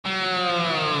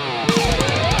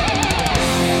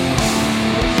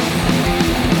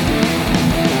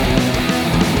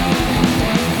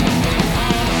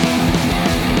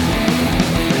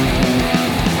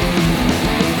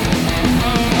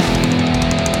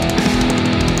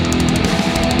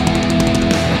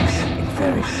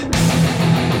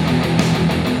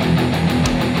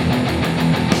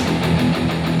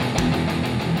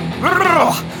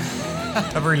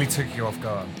really took you off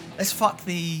guard. Let's fuck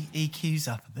the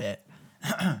EQs up a bit.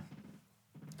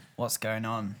 What's going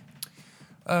on?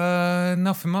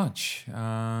 Nothing much.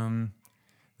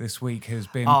 This week has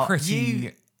been pretty...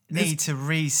 You need to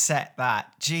reset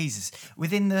that. Jesus.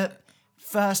 Within the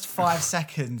first 5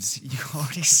 seconds, you're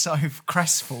already so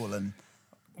crestfallen.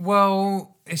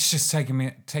 Well, it's just taking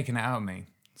it out of me.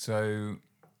 So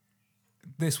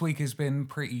this week has been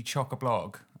pretty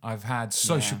chock-a-block. I've had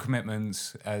social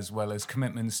commitments as well as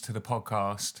commitments to the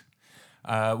podcast.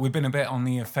 We've been a bit on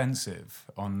the offensive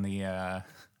on the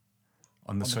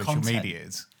social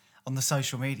medias. On the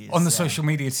social medias. On the social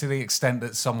media, to the extent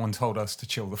that someone told us to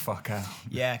chill the fuck out.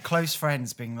 Yeah, close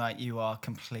friends being like, you are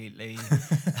completely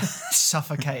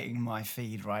suffocating my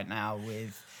feed right now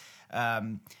with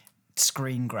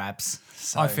screen grabs.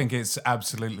 So. I think it's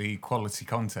absolutely quality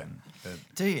content.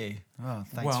 Do you? Oh,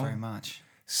 thanks very much.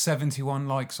 71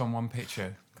 likes on one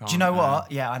picture. Do you know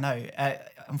what? Yeah, I know.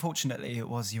 Unfortunately, it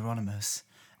was Euronymous.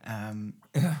 And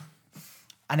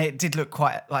it did look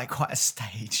quite a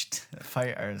staged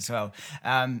photo as well.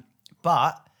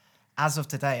 But as of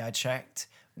today, I checked,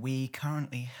 we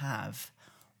currently have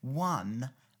 1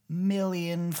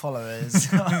 million followers.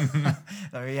 So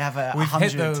we have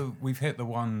 100. We've hit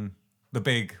the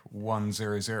big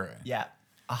 100. Yeah,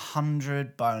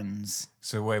 100 bones.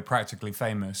 So we're practically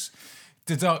famous.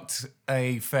 Deduct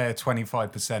a fair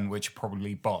 25%, which are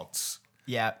probably bots.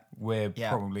 Yeah. We're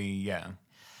probably,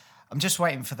 I'm just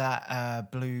waiting for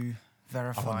that blue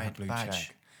verified blue badge.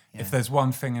 check. Yeah. If there's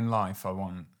one thing in life I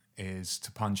want is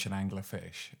to punch an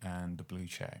anglerfish and the blue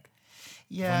check.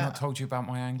 Yeah. Have I not told you about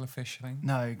my anglerfish thing?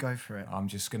 No, go for it.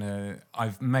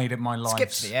 I've made it my life. Skip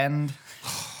to the end.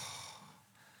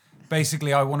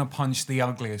 Basically, I want to punch the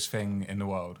ugliest thing in the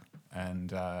world.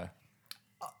 And I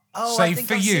think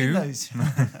I've seen those.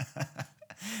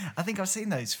 I think I've seen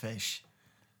those fish.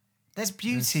 There's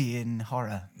beauty in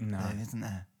horror, though, isn't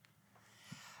there?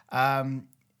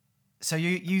 So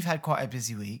you've had quite a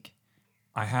busy week.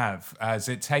 I have, as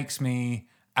it takes me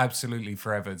absolutely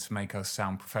forever to make us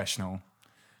sound professional.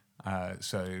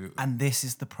 And this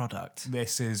is the product. We're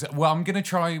going to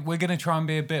try and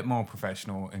be a bit more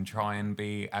professional and try and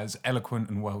be as eloquent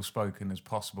and well-spoken as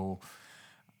possible.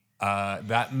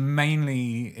 That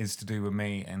mainly is to do with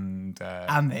me and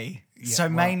me. Yeah,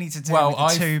 mainly to do with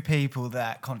the two people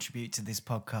that contribute to this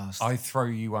podcast. I throw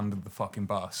you under the fucking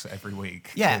bus every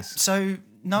week. Yeah, so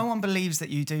no one believes that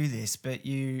you do this, but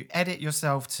you edit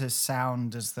yourself to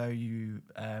sound as though you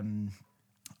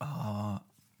are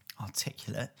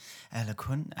articulate,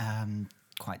 eloquent,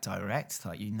 quite direct,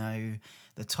 like you know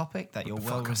the topic, that you're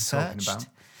well researched.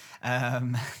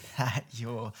 That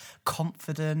you're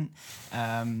confident,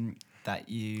 that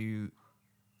you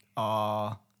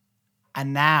are...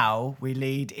 And now we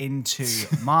lead into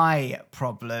my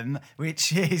problem,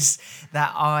 which is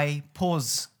that I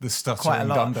pause the stuttering quite a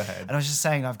lot. dunderhead. And I was just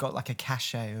saying I've got like a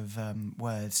cache of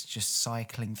words just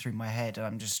cycling through my head, and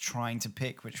I'm just trying to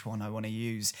pick which one I want to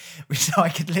use, which I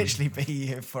could literally be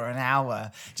here for an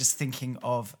hour just thinking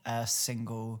of a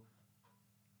single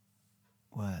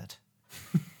word.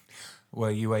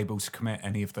 Were you able to commit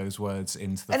any of those words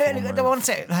into the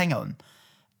hang on.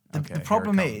 The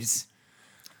problem is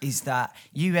that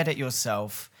you edit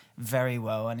yourself very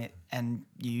well, and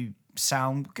you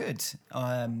sound good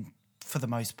for the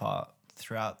most part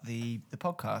throughout the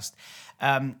podcast.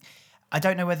 I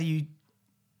don't know whether you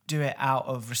do it out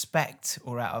of respect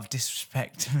or out of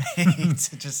disrespect to me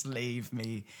to just leave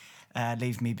me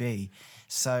be.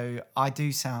 So I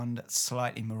do sound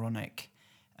slightly moronic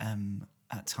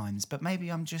at times, but maybe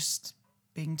I'm just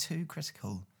being too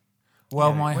critical.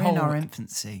 Well, we're in our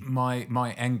infancy.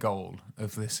 My end goal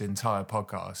of this entire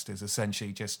podcast is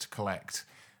essentially just to collect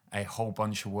a whole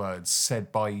bunch of words said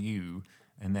by you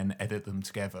and then edit them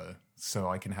together so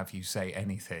I can have you say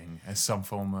anything as some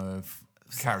form of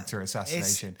character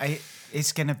assassination.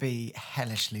 It's going to be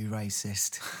hellishly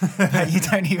racist, but you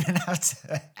don't even have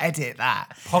to edit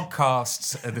that.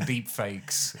 Podcasts are the deep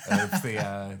fakes of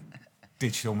the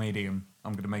digital medium.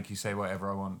 I'm going to make you say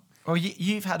whatever I want. Well,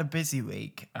 you've had a busy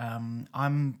week.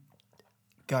 I'm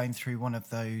going through one of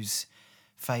those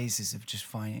phases of just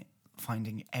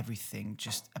finding everything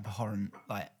just abhorrent.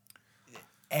 Like,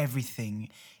 everything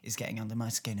is getting under my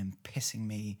skin and pissing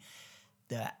me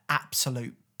the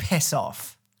absolute piss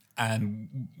off.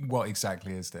 And what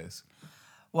exactly is this?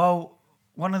 Well,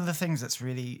 one of the things that's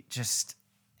really just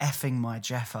effing my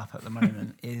Jeff up at the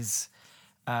moment is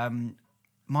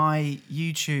my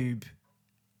YouTube...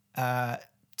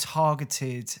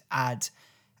 targeted ad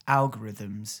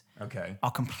algorithms are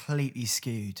completely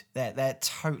skewed. They're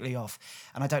totally off.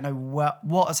 And I don't know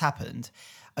what has happened.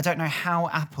 I don't know how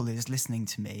Apple is listening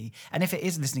to me. And if it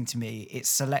is listening to me, it's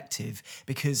selective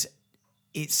because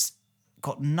it's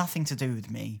got nothing to do with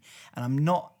me. And I'm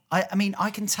not, I mean, I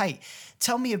can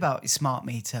tell me about your smart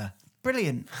meter.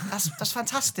 Brilliant. That's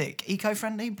fantastic.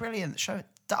 Eco-friendly, brilliant. Show it.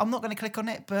 I'm not going to click on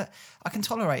it, but I can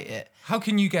tolerate it. How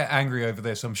can you get angry over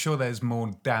this? I'm sure there's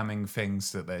more damning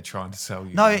things that they're trying to sell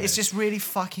you. No, it's just really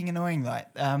fucking annoying.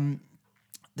 Like,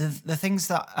 the things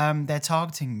that they're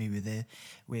targeting me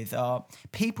with are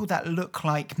people that look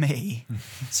like me.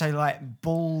 So like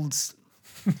bald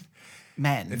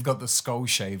men. They've got the skull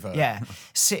shaver. Yeah,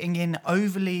 sitting in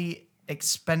overly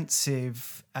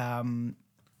expensive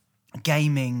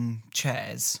gaming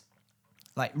chairs,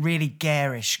 like really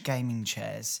garish gaming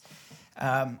chairs,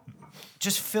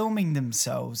 just filming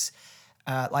themselves.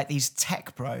 Like these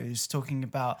tech bros talking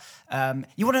about,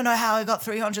 you want to know how I got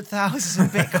 300,000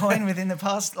 Bitcoin within the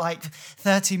past like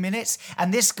 30 minutes?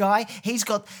 And this guy, he's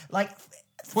got like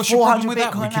What's your problem with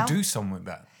Bitcoin that? We now. could do something with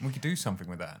that. We could do something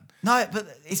with that. No, but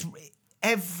it's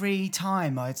every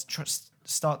time I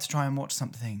start to try and watch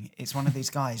something, it's one of these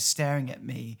guys staring at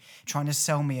me, trying to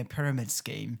sell me a pyramid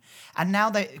scheme. And now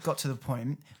they got to the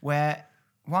point where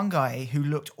one guy who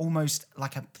looked almost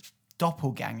like a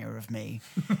doppelganger of me.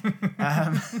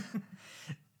 I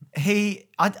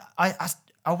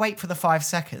wait for the 5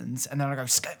 seconds and then I go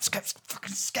skip,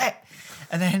 fucking skip,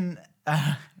 and then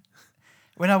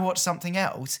when I watch something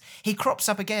else, he crops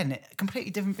up again, a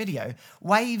completely different video,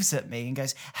 waves at me and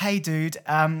goes, "Hey, dude,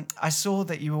 I saw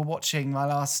that you were watching my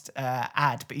last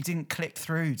ad, but you didn't click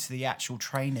through to the actual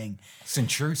training." It's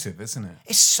intrusive, isn't it?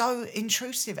 It's so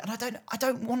intrusive, and I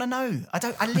don't want to know.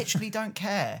 I literally don't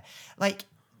care. Like.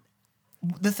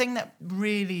 The thing that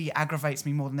really aggravates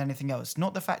me more than anything else,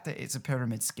 not the fact that it's a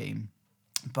pyramid scheme,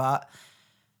 but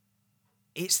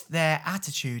it's their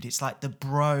attitude. It's like the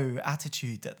bro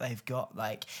attitude that they've got.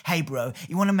 Like, hey, bro,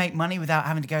 you want to make money without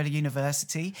having to go to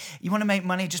university? You want to make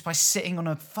money just by sitting on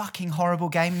a fucking horrible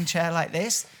gaming chair like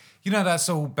this? You know, that's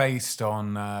all based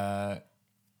on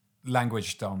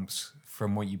language dumps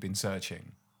from what you've been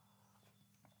searching.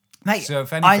 Mate, so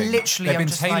if anything, they've been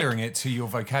just tailoring like, it to your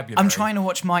vocabulary. I'm trying to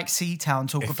watch Mike Seatown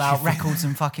talk about records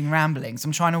and fucking ramblings.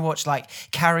 I'm trying to watch like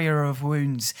Carrier of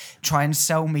Wounds try and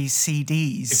sell me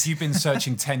CDs. If you've been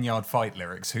searching 10-yard fight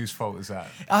lyrics, whose fault is that?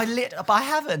 But I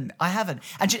haven't.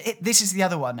 And this is the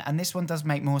other one, and this one does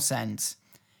make more sense,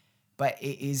 but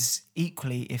it is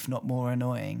equally, if not more,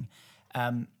 annoying.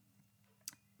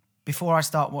 Before I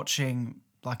start watching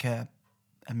like a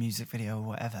music video or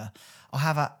whatever, I'll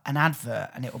have an advert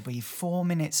and it will be 4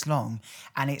 minutes long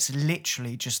and it's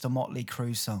literally just a Motley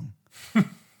Crue song.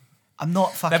 I'm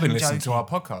not fucking They've been listening joking. to our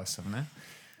podcast, haven't they?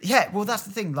 Yeah, well, that's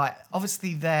the thing. Like, obviously,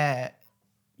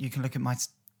 you can look at my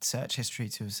search history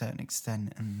to a certain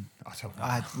extent, and I don't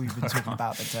know. We've been talking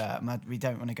about the dirt. We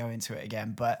don't want to go into it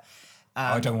again, but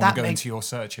I don't want to go into your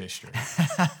search history.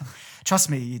 Trust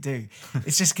me, you do.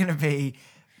 It's just going to be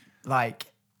like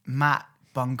Matt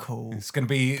Bunkle. It's going to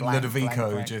be blank,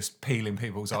 Ludovico blank. just peeling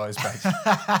people's eyes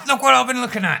back. Look what I've been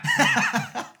looking at.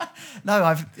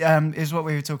 No, is what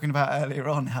we were talking about earlier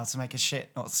on, how to make a shit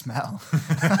not smell.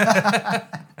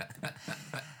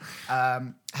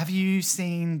 Have you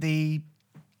seen the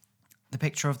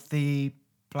picture of the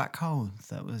black hole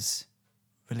that was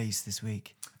released this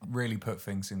week? Really put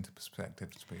things into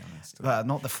perspective, to be honest. Well,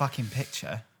 not the fucking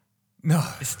picture. No.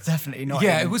 It's definitely not.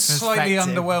 Yeah, it was slightly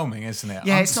underwhelming, isn't it?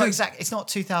 Yeah, it's not exact. It's not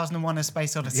 2001: A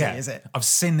Space Odyssey, is it? I've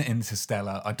seen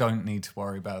Interstellar. I don't need to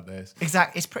worry about this.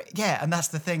 Exactly. It's and that's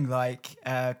the thing. Like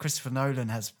Christopher Nolan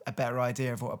has a better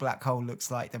idea of what a black hole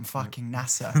looks like than fucking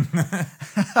NASA.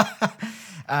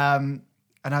 And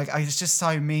it's just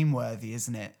so meme worthy,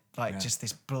 isn't it? Like just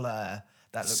this blur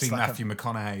that looks See like Matthew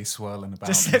McConaughey swirling about.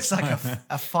 just looks like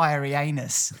a fiery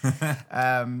anus.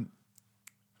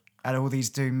 And all these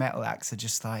doom metal acts are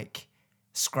just like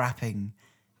scrapping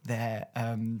their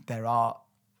art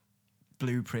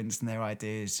blueprints and their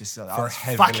ideas. Just like,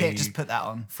 fuck it, just put that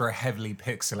on. For a heavily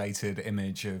pixelated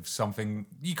image of something,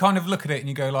 you kind of look at it and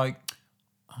you go like,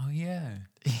 oh yeah,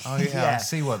 I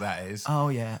see what that is. Oh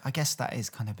yeah, I guess that is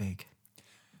kind of big.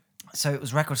 So it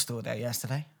was record store day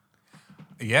yesterday.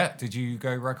 Yeah, did you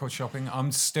go record shopping?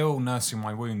 I'm still nursing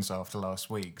my wounds after last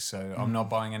week, so I'm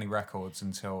not buying any records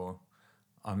until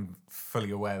I'm fully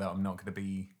aware that I'm not going to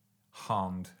be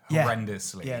harmed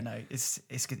horrendously. Yeah, no, it's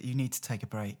good. You need to take a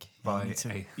break.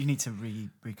 You need to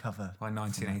recover. My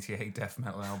 1988 death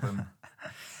metal album.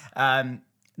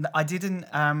 I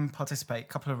didn't participate. A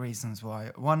couple of reasons why.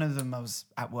 One of them, I was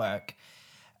at work.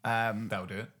 That'll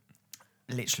do it.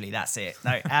 Literally, that's it.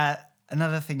 No.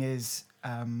 Another thing is,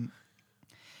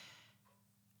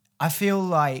 I feel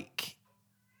like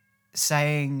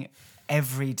saying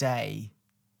every day.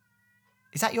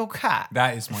 Is that your cat?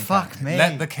 That is my cat. Fuck me.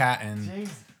 Let the cat in. Jeez.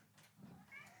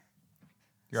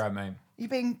 You're right, mate. You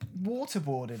being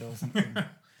waterboarded or something?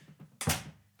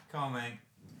 Come on, mate.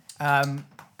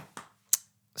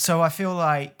 So I feel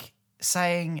like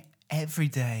saying every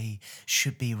day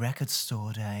should be record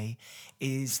store day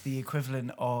is the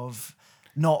equivalent of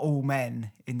not all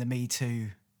men in the Me Too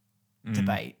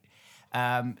debate.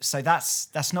 So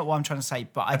that's not what I'm trying to say.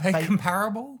 But Are they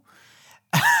comparable?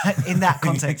 In that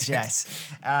context, yes.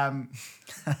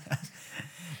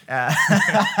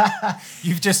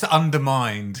 You've just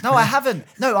undermined. No, I haven't.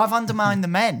 No, I've undermined the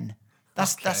men.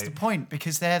 That's the point,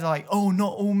 because they're like, oh,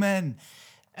 not all men,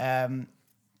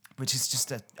 which is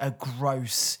just a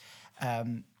gross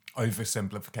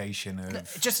oversimplification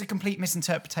of just a complete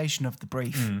misinterpretation of the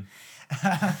brief.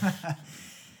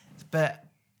 But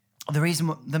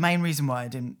the main reason why I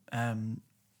didn't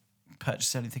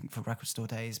purchase anything for Record Store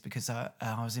Day is because I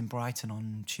was in Brighton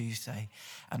on Tuesday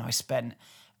and I spent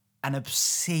an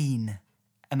obscene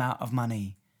amount of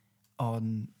money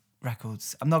on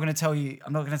records. I'm not going to tell you.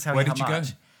 Where did how much. you go?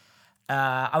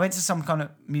 I went to some kind of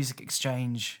music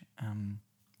exchange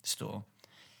store,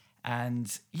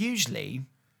 and usually,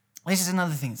 this is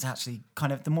another thing that's actually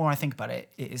kind of, the more I think about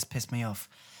it, it has pissed me off.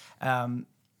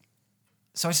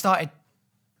 So I started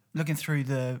looking through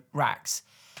the racks,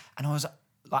 and I was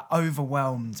like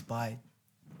overwhelmed by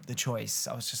the choice.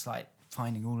 I was just like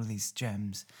finding all of these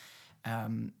gems.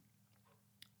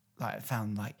 Like I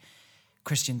found like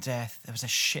Christian Death. There was a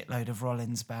shitload of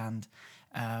Rollins Band.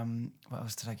 What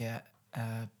else did I get?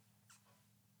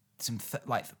 Some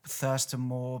like Thurston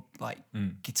Moore, like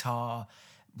guitar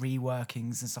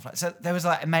reworkings and stuff like that. So there was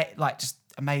like just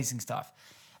amazing stuff.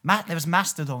 There was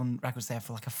Mastodon records there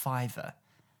for like a $5.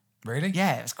 Really?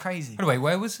 Yeah, it was crazy. By the way,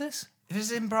 where was this? It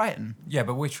was in Brighton. Yeah,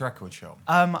 but which record shop?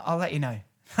 I'll let you know.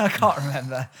 I can't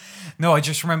remember. No, I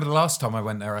just remember the last time I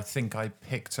went there, I think I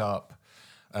picked up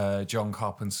John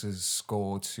Carpenter's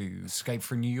score to Escape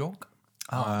from New York.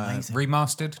 Oh, amazing.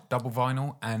 Remastered, double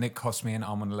vinyl, and it cost me an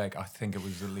arm and a leg. I think it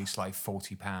was at least like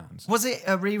 £40. Was it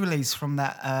a re-release from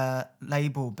that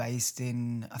label based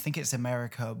in, I think it's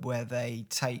America, where they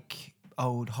take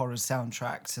old horror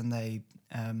soundtracks and they...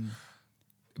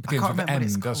 It begins with M,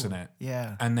 doesn't it?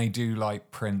 Yeah. And they do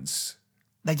like Prince.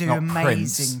 They do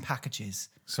amazing packages.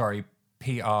 Sorry,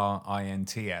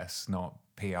 Prints, not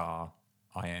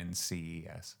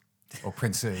Princes. Or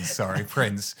Princes, sorry,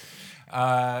 Prince.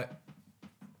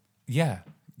 Yeah,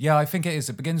 I think it is.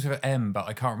 It begins with M, but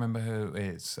I can't remember who it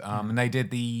is. And they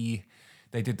did the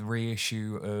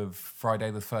reissue of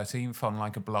Friday the 13th on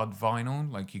like a blood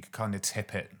vinyl. Like you could kind of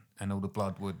tip it, and all the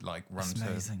blood would like run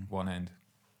to one end.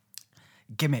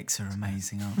 Gimmicks are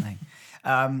amazing, aren't they?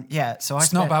 So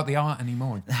it's not about the art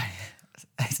anymore.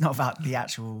 It's not about the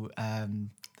actual the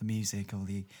music or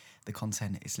the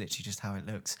content. It's literally just how it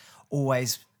looks.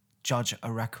 Always judge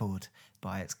a record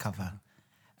by its cover.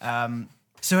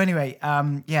 So anyway,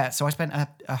 so I spent a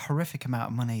horrific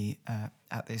amount of money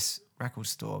at this record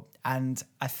store, and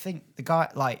I think the guy,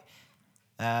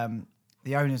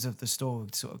 the owners of the store, were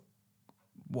sort of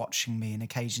watching me and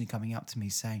occasionally coming up to me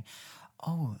saying,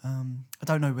 "Oh, I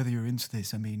don't know whether you're into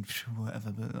this. I mean,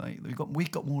 whatever, but like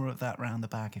we've got more of that round the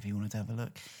back if you wanted to have a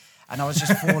look." And I was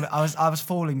just falling. I was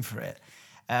falling for it.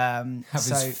 Have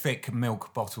his thick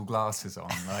milk bottle glasses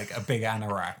on, like a big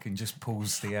anorak, and just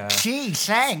pulls the. Gee,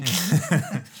 thanks.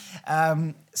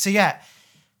 So yeah,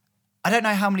 I don't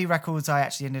know how many records I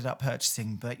actually ended up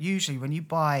purchasing, but usually when you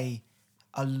buy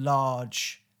a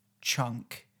large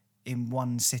chunk in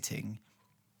one sitting,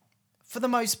 for the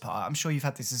most part, I'm sure you've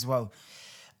had this as well,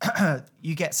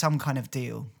 you get some kind of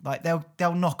deal. Like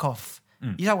they'll knock off.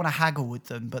 You don't want to haggle with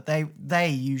them, but they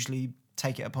usually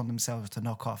take it upon themselves to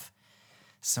knock off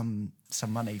some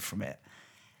money from it.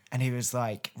 And he was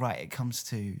like, right, it comes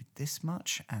to this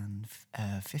much and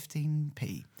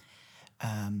 15p.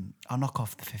 I'll knock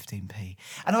off the 15p.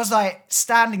 And I was like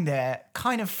standing there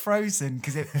kind of frozen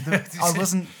because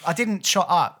I didn't jot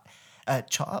up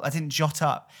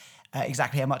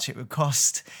exactly how much it would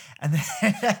cost. And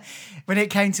then when it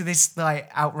came to this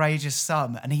like outrageous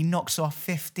sum and he knocks off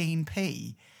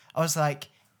 15p, I was like,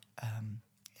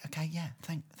 okay, yeah,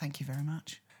 thank you very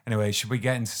much. Anyway, should we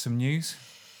get into some news?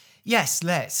 Yes,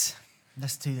 let's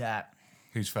do that.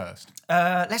 Who's first?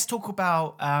 Let's talk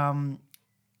about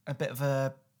a bit of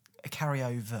a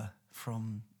carryover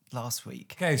from last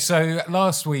week. Okay, so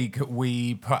last week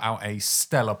we put out a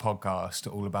stellar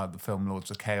podcast all about the film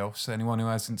Lords of Chaos. Anyone who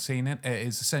hasn't seen it, it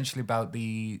is essentially about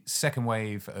the second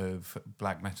wave of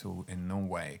black metal in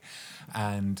Norway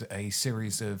and a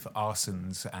series of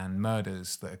arsons and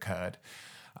murders that occurred.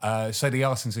 So the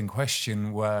arsons in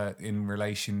question were in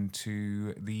relation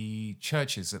to the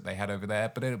churches that they had over there,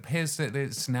 but it appears that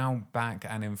it's now back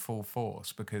and in full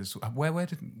force because where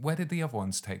did the other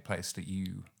ones take place that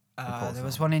you reported there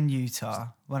was on? one in Utah,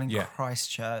 one in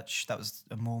Christchurch, that was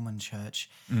a Mormon church,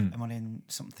 and one in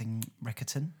something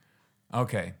Rickerton.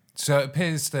 Okay, so it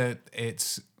appears that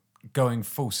it's going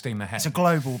full steam ahead. It's a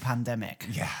global pandemic.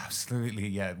 Yeah, absolutely.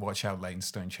 Yeah, watch out,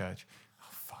 Leytonstone Church. Oh,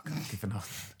 fuck, I'm giving up.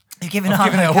 You're giving up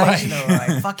it away.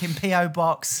 Right. Fucking P.O.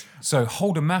 Box. So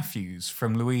Holder Matthews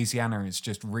from Louisiana has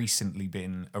just recently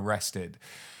been arrested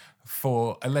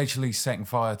for allegedly setting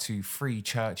fire to 3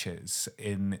 churches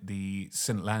in the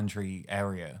St. Landry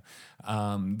area.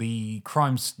 The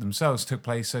crimes themselves took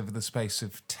place over the space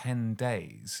of 10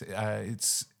 days.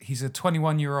 He's a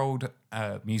 21-year-old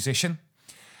musician.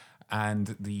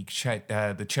 And the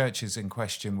churches in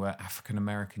question were African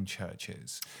American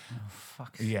churches. Oh,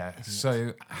 fuck. Yeah. Idiot.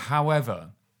 So,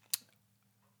 however,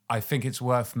 I think it's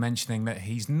worth mentioning that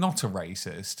he's not a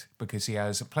racist because he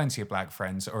has plenty of black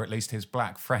friends, or at least his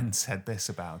black friends said this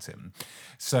about him.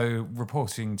 So,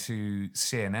 reporting to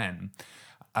CNN,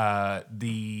 an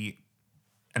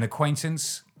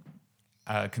acquaintance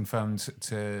confirmed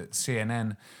to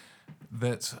CNN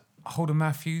that Holder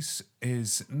Matthews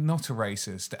is not a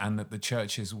racist and that the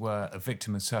churches were a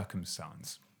victim of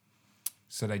circumstance.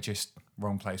 So they just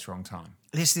wrong place, wrong time.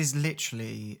 This is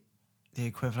literally the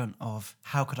equivalent of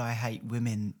How Could I Hate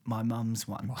Women, My Mum's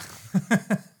one.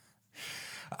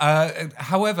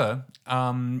 However,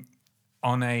 I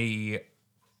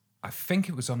think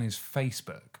it was on his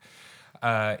Facebook,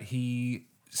 he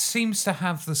seems to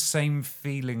have the same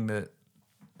feeling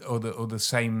or the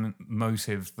same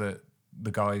motive that the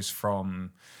guys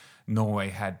from Norway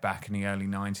had back in the early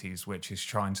 90s, which is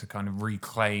trying to kind of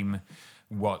reclaim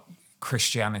what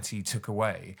Christianity took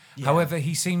away. Yeah. However,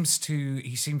 he seems to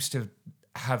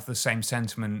have the same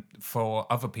sentiment for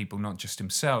other people, not just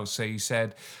himself. So he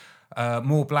said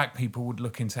more black people would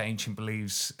look into ancient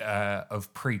beliefs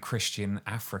of pre-Christian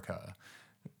Africa.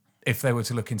 If they were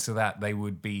to look into that, they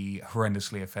would be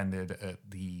horrendously offended at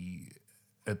the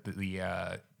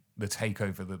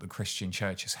takeover that the Christian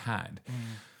church has had.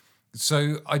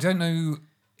 So I don't know.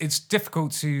 It's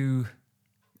difficult to.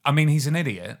 I mean, he's an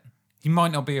idiot. He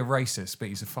might not be a racist, but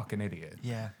he's a fucking idiot.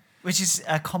 Yeah, which is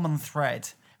a common thread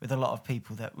with a lot of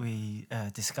people that we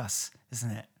discuss,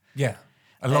 isn't it? Yeah,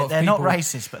 a lot of people. They're not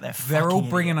racist, but they're all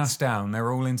bringing idiots. us down.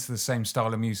 They're all into the same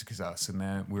style of music as us,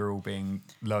 and we're all being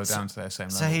lowered down to their same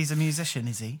level. So he's a musician,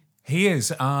 is he? He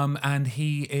is, and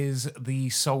he is the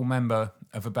sole member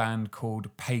of a band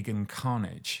called Pagan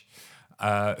Carnage,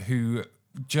 who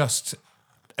just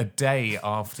a day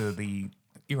after the...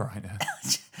 You're right there.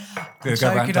 I'm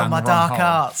choking on my dark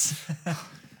arts.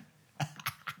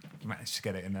 Managed to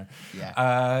get it in there.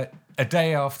 Yeah. A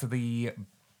day after the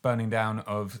burning down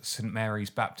of St. Mary's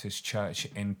Baptist Church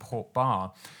in Port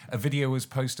Bar, a video was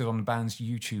posted on the band's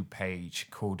YouTube page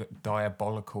called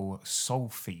Diabolical Soul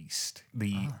Feast.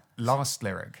 The last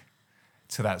lyric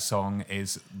to that song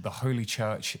is, "The Holy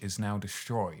Church is now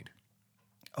destroyed."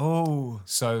 Oh.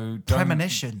 So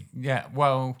premonition. Yeah,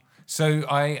 well, so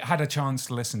I had a chance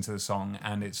to listen to the song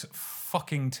and it's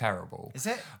fucking terrible. Is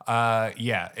it?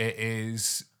 Yeah, it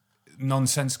is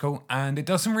nonsensical, and it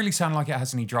doesn't really sound like it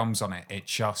has any drums on it. It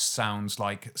just sounds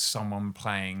like someone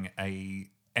playing a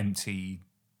empty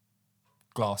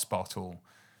glass bottle.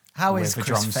 How with is a Chris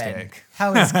drumstick. Fenn?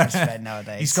 How is Chris Fenn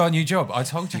nowadays? He's got a new job. I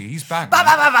told you, he's back.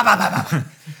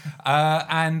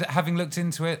 And having looked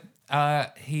into it,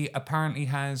 he apparently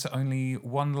has only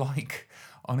 1 like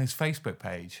on his Facebook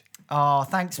page. Oh,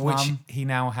 thanks, which Mum. he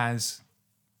now has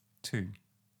 2.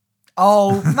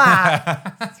 Oh,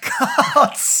 Matt!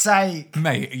 God's sake,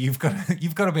 mate! You've got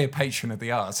to be a patron of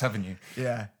the arts, haven't you?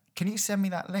 Yeah. Can you send me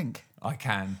that link? I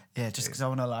can. Yeah, just because I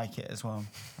want to like it as well.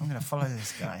 I'm going to follow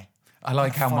this guy. I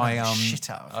like how my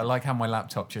I like how my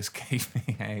laptop just gave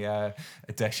me a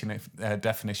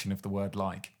definition of the word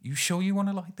like. You sure you want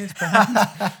to like this band?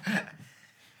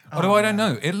 Although I don't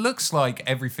know. It looks like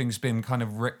everything's been kind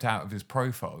of ripped out of his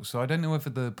profile. So I don't know whether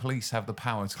the police have the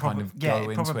power to kind of go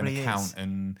into an account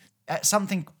and...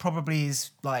 something probably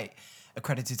is like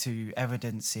accredited to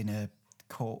evidence in a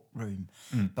courtroom.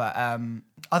 But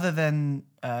other than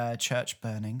church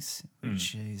burnings,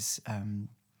 which is,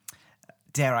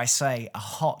 dare I say, a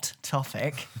hot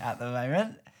topic at the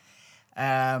moment,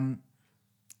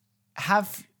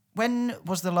 when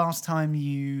was the last time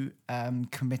you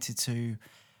committed to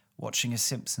watching a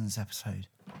Simpsons episode?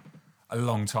 A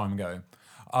long time ago.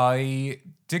 I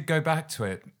did go back to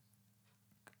it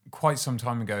quite some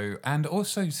time ago, and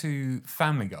also to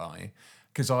Family Guy,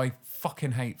 because I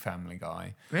fucking hate Family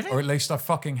Guy. Really? Or at least I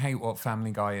fucking hate what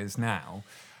Family Guy is now.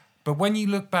 But when you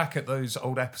look back at those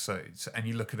old episodes and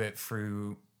you look at it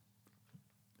through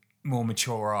more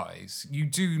mature eyes, you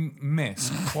do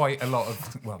miss quite a lot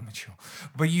of, well, mature,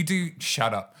 but you do,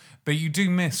 shut up, but you do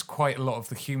miss quite a lot of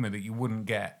the humour that you wouldn't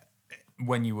get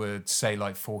when you were, say,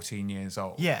 like 14 years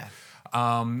old. Yeah.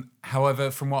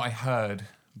 However, from what I heard,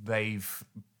 they've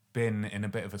been in a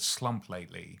bit of a slump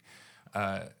lately.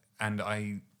 And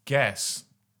I guess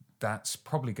that's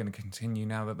probably going to continue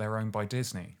now that they're owned by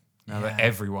Disney. Now that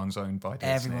everyone's owned by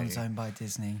Disney. Everyone's owned by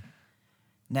Disney.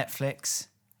 Netflix,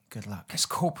 good luck. It's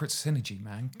corporate synergy,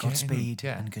 man. Godspeed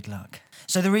and good luck.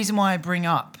 So the reason why I bring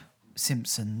up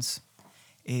Simpsons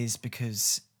is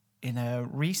because in a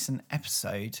recent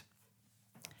episode,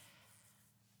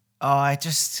 I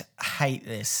just hate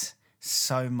this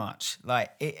so much.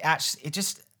 Like, it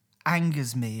just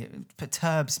angers me. It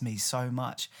perturbs me so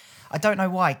much. I don't know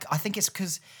why. I think it's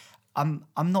because I'm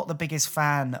not the biggest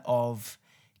fan of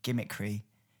gimmickry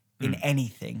in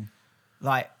anything.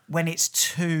 Like, when it's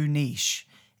too niche,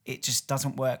 it just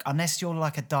doesn't work. Unless you're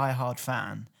like a diehard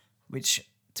fan, which,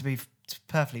 to be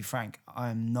perfectly frank,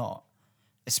 I'm not.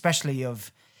 Especially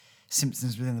of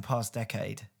Simpsons within the past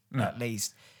decade, at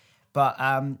least. But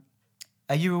are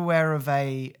you aware of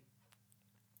a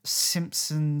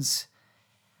Simpsons...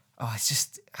 Oh, it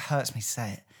just hurts me to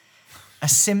say it. A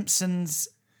Simpsons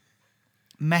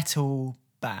metal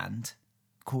band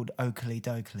called Oakley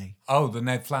Dokley. Oh, the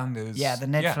Ned Flanders. Yeah, the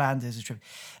Ned Flanders tribute.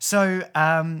 So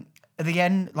at the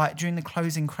end, like during the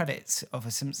closing credits of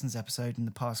a Simpsons episode in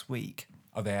the past week.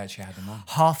 Oh, they actually had them on.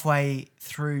 Halfway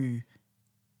through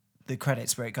the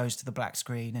credits where it goes to the black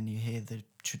screen and you hear the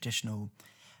traditional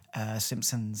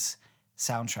Simpsons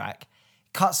soundtrack,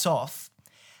 cuts off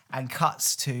and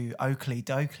cuts to Oakley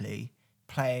Dokley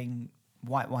playing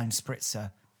White Wine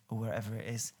Spritzer or wherever it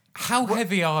is. How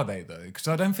heavy are they, though? Because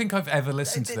I don't think I've ever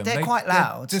listened to them. They're quite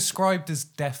loud. They're described as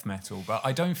death metal, but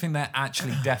I don't think they're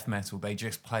actually death metal. They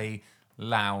just play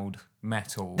loud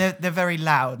metal. They're very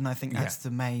loud, and I think that's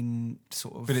the main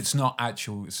sort of... But it's not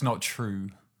true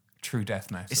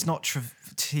death metal. It's not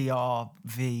TRVE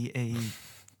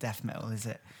death metal, is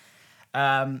it?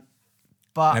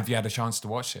 But have you had a chance to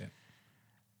watch it?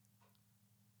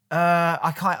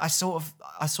 I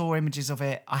saw images of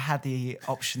it. I had the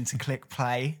option to click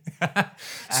play.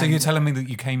 So you're telling me that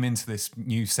you came into this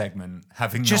new segment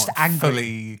having just not angry.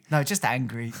 fully... No, just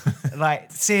angry.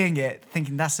 Like seeing it,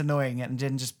 thinking that's annoying, and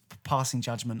then just passing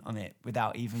judgment on it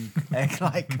without even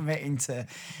like committing to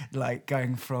like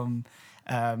going from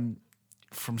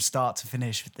start to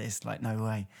finish with this. Like, no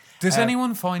way. Does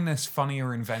anyone find this funny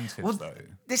or inventive, though?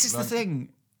 This is the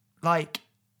thing. Like,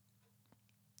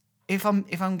 if I'm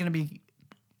going to be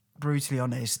brutally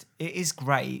honest, it is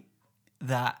great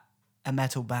that a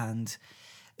metal band,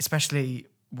 especially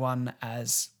one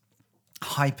as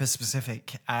hyper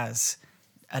specific as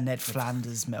a Ned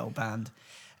Flanders metal band,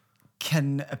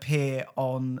 can appear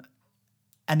on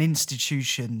an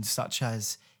institution such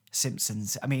as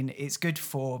Simpsons. I mean, it's good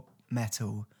for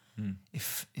metal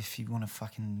if you want to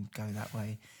fucking go that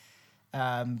way,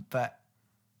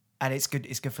 and it's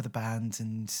good for the band,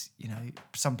 and you know,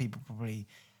 some people probably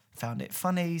found it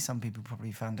funny, some people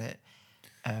probably found it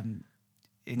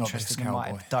interesting and might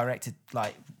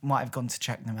have might have gone to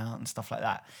check them out and stuff like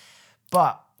that.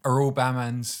 But are all band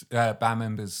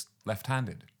members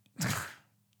left-handed?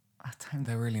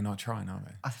 They're really not trying, are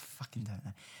they? I fucking don't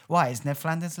know. Why is Ned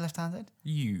Flanders left-handed?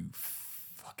 You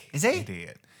fucking is he?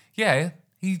 Idiot. Yeah,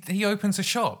 he opens a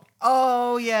shop.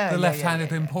 Oh yeah, the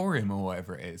left-handed Emporium or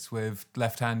whatever it is with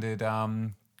left-handed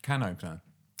can opener.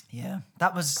 Yeah,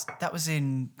 that was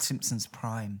in Simpsons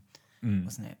Prime,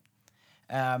 wasn't it?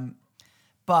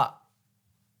 But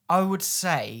I would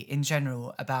say in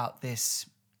general about this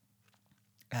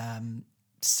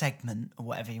segment or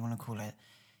whatever you want to call it,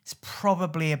 it's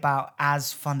probably about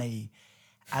as funny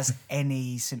as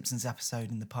any Simpsons episode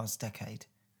in the past decade.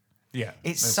 Yeah,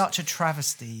 it's such a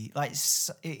travesty. Like,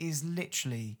 it is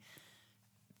literally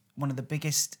one of the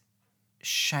biggest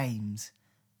shames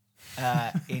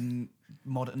in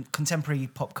modern contemporary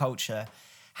pop culture,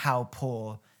 how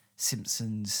poor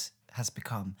Simpsons has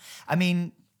become. I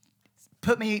mean,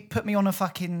 put me on a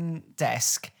fucking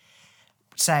desk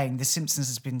saying The Simpsons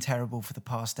has been terrible for the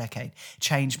past decade,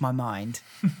 change my mind,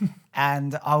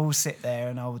 and I will sit there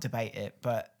and I will debate it.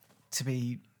 But to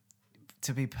be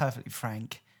perfectly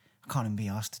frank, I can't even be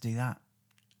asked to do that.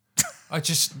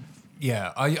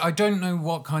 I don't know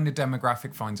what kind of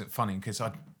demographic finds it funny, because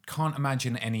I can't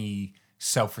imagine any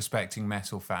self-respecting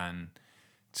metal fan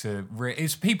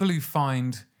it's people who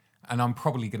find and I'm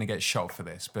probably going to get shot for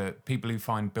this, but people who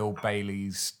find Bill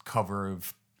Bailey's cover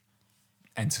of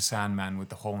Enter Sandman with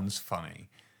the horns funny,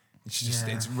 it's just,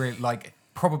 it's really like,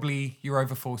 probably you're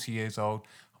over 40 years old.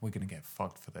 We're going to get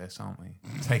fucked for this, aren't we?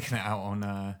 Taking it out on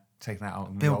the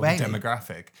old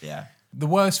demographic. Yeah. The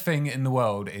worst thing in the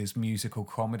world is musical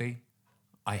comedy.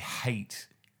 I hate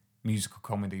musical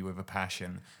comedy with a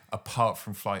passion, apart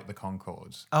from Flight of the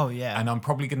Conchords. Oh, yeah. And I'm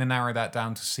probably going to narrow that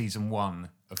down to season 1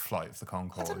 of Flight of the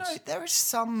Conchords. I don't know. There is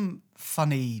some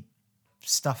funny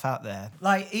stuff out there.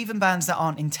 Like, even bands that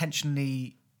aren't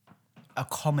intentionally a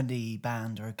comedy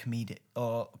band or a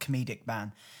comedic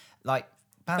band. Like,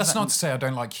 bands That's not to say I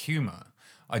don't like humour.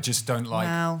 I just don't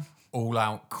like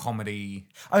all-out comedy.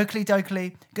 Oakley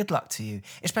Dokley, good luck to you.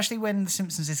 Especially when The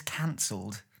Simpsons is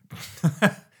cancelled.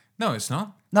 No, it's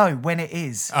not. No, when it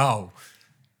is. Oh.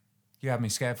 You had me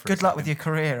scared for a Good luck second. with your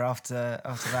career after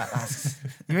that.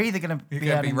 You're either going to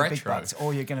be earning the big bucks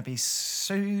or you're going to be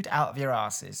sued out of your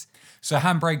asses. So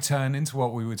Handbrake turn into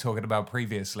what we were talking about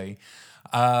previously.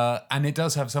 And it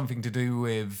does have something to do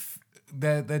with...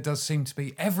 There does seem to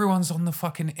be... Everyone's on the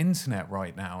fucking internet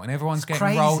right now, and everyone's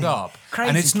getting rolled up. Crazy.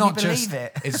 And it's Can not you just believe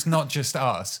it? It's not just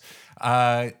us.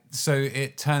 So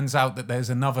it turns out that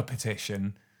there's another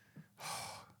petition.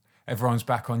 Everyone's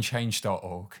back on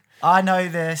change.org. I know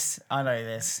this.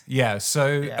 Yeah,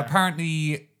 so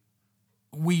apparently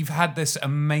we've had this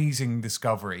amazing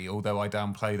discovery, although I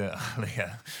downplayed it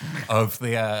earlier, of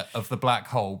the black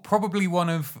hole. Probably one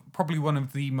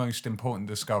of the most important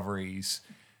discoveries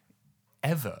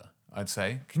ever, I'd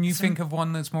say. Can you think of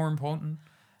one that's more important?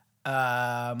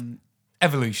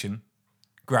 Evolution,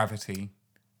 gravity.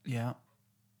 Yeah.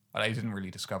 But I didn't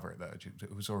really discover it though.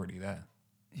 It was already there.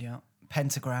 Yeah.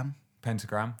 Pentagram.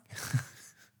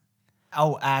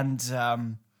 Oh, and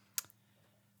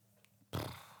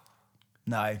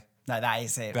no, that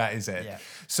is it. That is it. Yeah.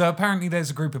 So apparently there's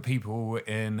a group of people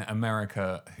in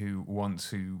America who want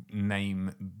to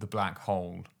name the black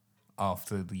hole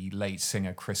after the late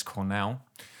singer Chris Cornell,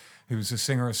 who was a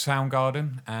singer of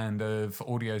Soundgarden and of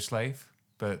Audioslave.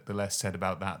 But the less said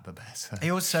about that, the better. He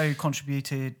also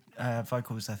contributed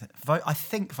vocals, I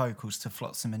think vocals to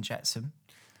Flotsam and Jetsam.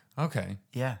 Okay.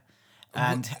 Yeah.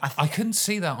 And I couldn't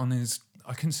see that on his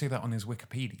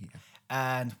Wikipedia.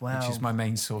 And well, which is my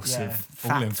main source of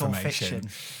fact all information. Or fiction.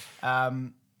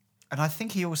 And I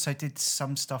think he also did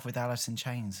some stuff with Alice in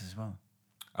Chains as well.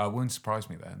 Wouldn't surprise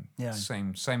me then. Yeah.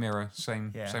 Same era,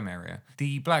 same area.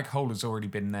 The black hole has already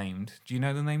been named. Do you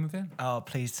know the name of it? Oh,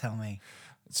 please tell me.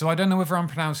 So I don't know whether I'm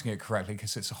pronouncing it correctly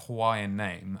because it's a Hawaiian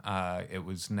name. It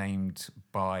was named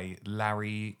by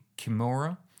Larry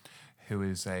Kimura, who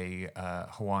is a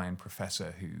Hawaiian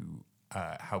professor who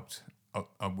helped,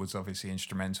 was obviously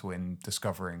instrumental in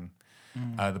discovering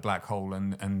the black hole.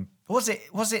 And was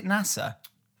it NASA?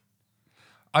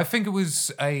 I think it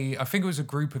was a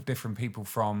group of different people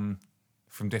from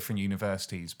different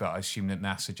universities, but I assume that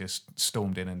NASA just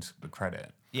stormed in and took the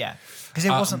credit. Yeah, because it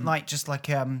wasn't just like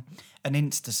an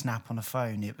Insta snap on a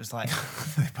phone. It was like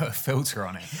they put a filter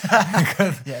on it.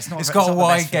 Yeah, it's got a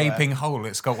wide gaping hole.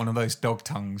 It's got one of those dog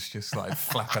tongues just like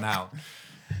flapping out.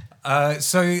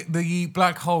 So the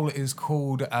black hole is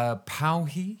called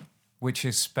Pauhi, which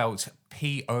is spelt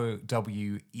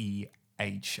Powei.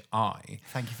 Thank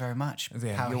you very much.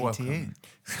 Yeah, you're welcome. To you.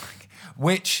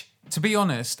 Which, to be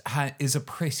honest, is a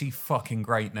pretty fucking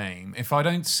great name. If I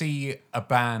don't see a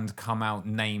band come out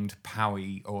named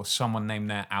Powie or someone name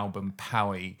their album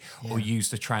Powie or use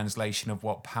the translation of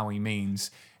what Powie means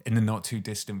in the not too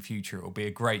distant future, it'll be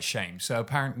a great shame. So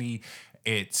apparently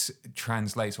it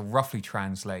translates, or roughly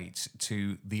translates,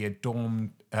 to the adorned,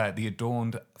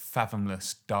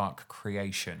 fathomless dark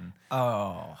creation.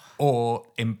 Oh. Or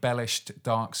embellished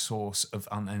dark source of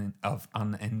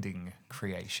unending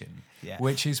creation. Yeah.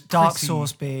 Which is dark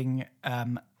source being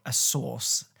a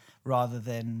sauce rather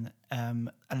than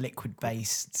a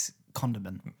liquid-based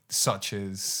condiment. Such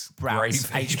as Brown's,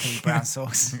 gravy. HP brown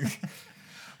sauce.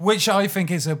 Which I think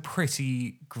is a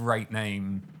pretty great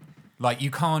name. Like,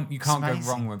 you can't go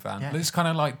wrong with that. Yeah. It's kind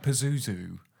of like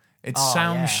Pazuzu. It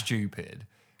sounds stupid,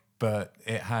 but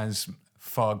it has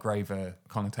far graver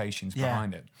connotations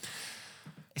behind it.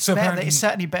 It's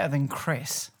certainly better than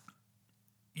Chris.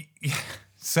 Yeah,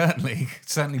 certainly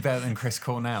better than Chris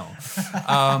Cornell.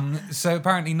 So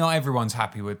apparently not everyone's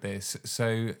happy with this.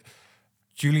 So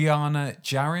Juliana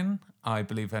Jarin, I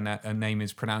believe her name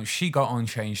is pronounced, she got on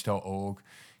change.org.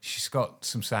 She's got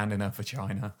some sand in her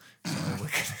vagina. So we're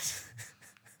going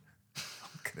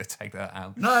to take that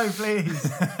out. No,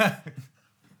 please.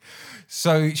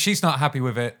 So she's not happy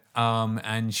with it,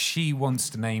 and she wants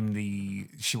to name the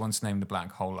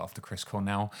black hole after Chris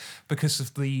Cornell because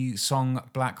of the song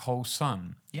 "Black Hole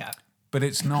Sun." Yeah, but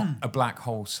it's not a black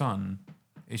hole sun;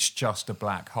 it's just a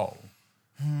black hole.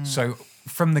 So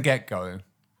from the get-go,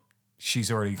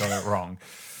 she's already got it wrong.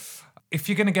 If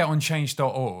you're going to get on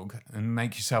change.org and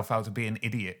make yourself out to be an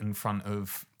idiot in front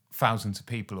of thousands of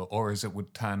people, or as it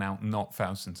would turn out, not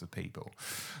thousands of people.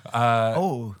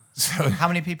 So how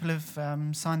many people have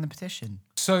signed the petition?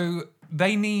 So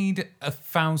they need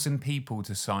 1,000 people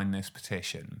to sign this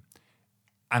petition.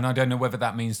 And I don't know whether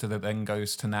that means that it then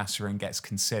goes to NASA and gets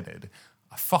considered.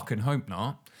 I fucking hope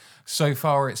not. So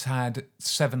far, it's had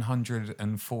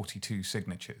 742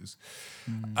 signatures.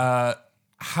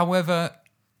 However,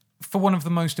 for one of the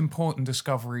most important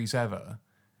discoveries ever,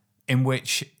 in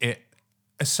which it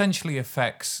essentially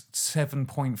affects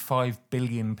 7.5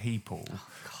 billion people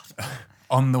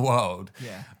on the world.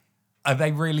 Yeah. Are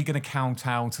they really going to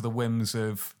kowtow to the whims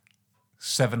of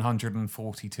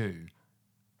 742?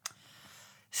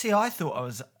 See, I thought I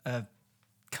was a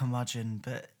curmudgeon,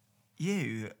 but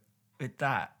you, with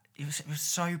that, it was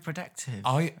so predictive.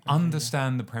 I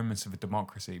understand the premise of a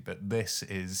democracy, but this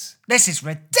is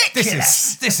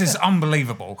ridiculous. This is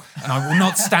unbelievable, and I will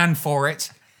not stand for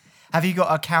it. Have you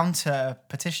got a counter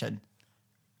petition?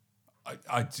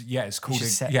 It's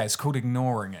called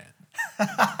ignoring it.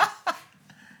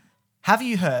 Have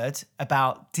you heard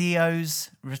about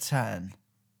Dio's return?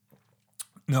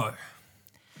 No.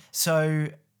 So,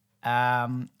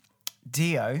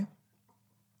 Dio,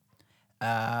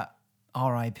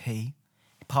 R.I.P.,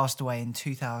 passed away in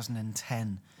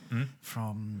 2010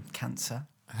 from cancer.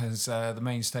 Has the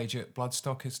main stage at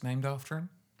Bloodstock is named after him?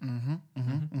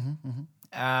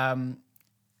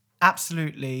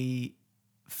 Absolutely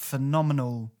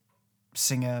phenomenal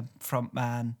singer,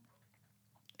 frontman.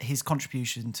 His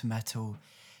contribution to metal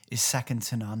is second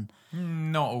to none.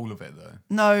 Not all of it, though.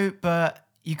 No, but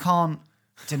you can't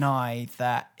deny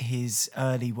that his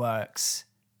early works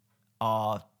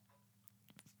are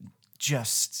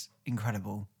just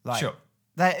incredible. Like, sure.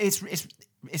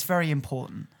 It's very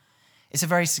important. It's a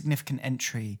very significant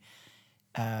entry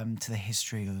to the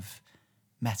history of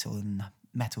metal and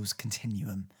metal's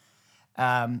continuum.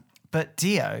 But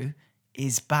Dio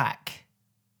is back.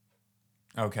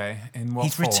 Okay. In what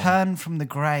He's form? returned from the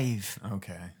grave.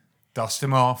 Okay. Dust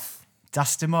him off.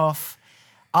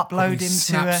 Upload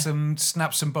him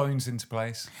snap some bones into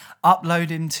place. Upload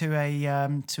him to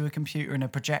a computer and a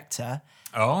projector.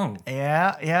 Oh.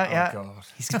 Yeah. Oh, God.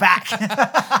 He's back.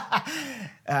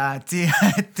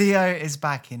 Dio is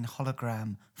back in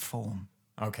hologram form.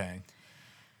 Okay.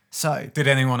 So, did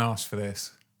anyone ask for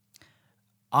this?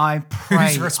 I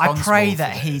pray for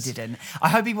that he this? didn't. I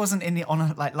hope he wasn't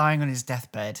lying on his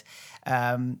deathbed,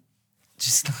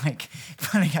 just like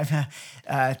putting over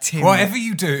Tim. Whatever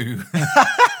you do,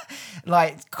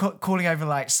 like calling over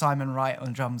like Simon Wright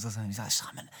on drums or something. He's like,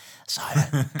 Simon,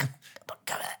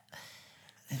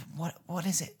 what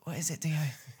is it? What is it, Dio?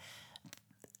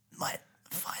 My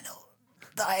final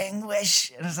dying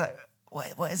wish. And I was like,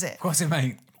 what is it? What's it,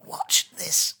 mate? Watch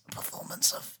this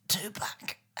performance of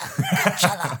Tupac.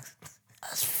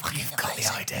 That's fucking amazing.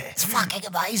 The idea. It's fucking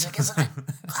amazing, isn't it?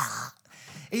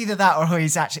 Either that, or what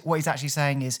he's actually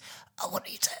saying is, I want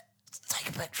you to take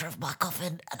a picture of my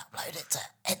coffin and upload it to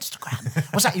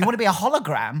Instagram. What's that? You want to be a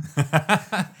hologram?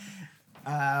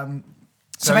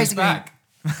 So basically, back.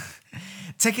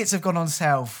 Tickets have gone on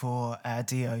sale for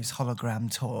Dio's hologram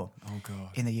tour. Oh, God.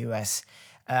 In the US.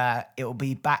 It will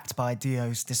be backed by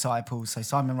Dio's disciples, so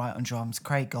Simon Wright on drums,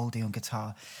 Craig Goldie on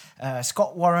guitar,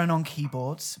 Scott Warren on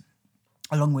keyboards,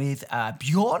 along with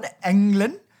Bjorn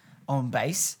Englund on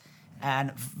bass,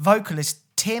 and vocalist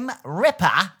Tim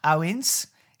Ripper Owens,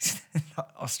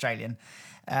 Australian,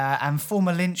 and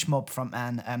former Lynch Mob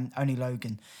frontman Oni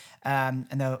Logan. And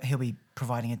he'll be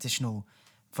providing additional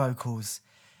vocals.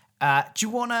 Do you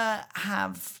want to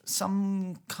have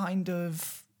some kind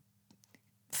of...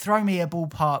 Throw me a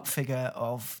ballpark figure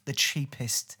of the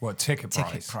cheapest ticket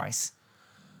price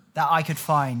that I could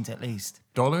find, at least.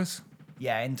 Dollars?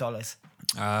 Yeah, in dollars.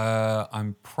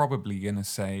 I'm probably gonna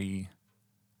say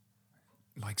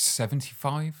like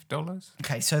 $75.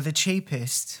 Okay, so the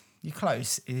cheapest, you're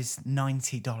close, is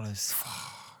 $90.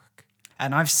 Fuck.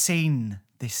 And I've seen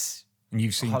this and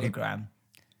you've seen hologram.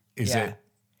 Is it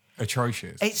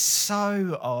atrocious? It's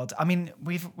so odd. I mean,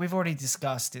 we've already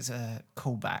discussed. It's a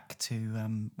callback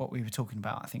to what we were talking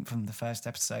about, I think, from the first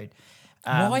episode.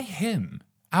 Why him?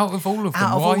 Out of all of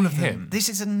them, why him? This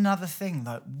is another thing.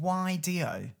 Like, why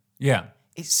Dio? Yeah,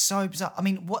 it's so bizarre. I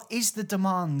mean, what is the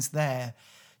demands there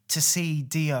to see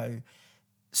Dio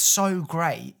so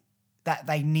great, that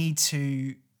they need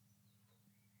to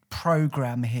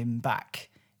program him back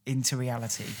into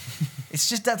reality. It's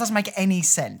just, that doesn't make any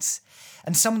sense.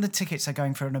 And some of the tickets are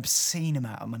going for an obscene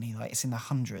amount of money, like it's in the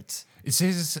hundreds. Is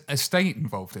his estate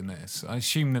involved in this? I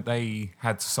assume that they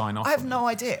had to sign off. I have no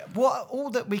idea.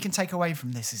 All that we can take away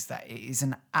from this is that it is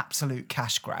an absolute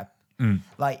cash grab.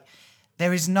 Like,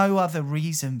 there is no other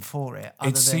reason for it.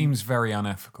 It seems very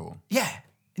unethical. Yeah,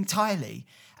 entirely.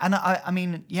 And I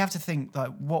mean, you have to think,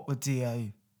 like, what would Dio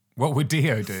do? What would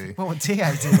Dio do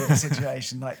in a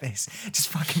situation like this? Just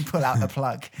fucking pull out the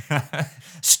plug.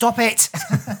 Stop it!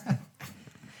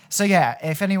 So yeah,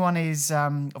 if anyone is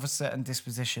of a certain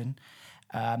disposition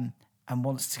and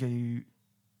wants to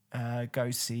go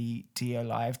see Dio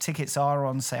live, tickets are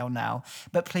on sale now.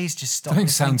 But please just stop. Don't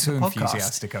listening sound to too the podcast.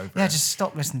 enthusiastic over it. Yeah, just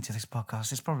stop listening to this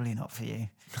podcast. It's probably not for you.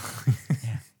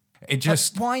 Yeah. It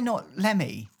just. But why not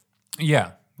Lemmy?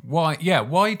 Yeah. Why? Yeah.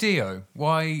 Why Dio?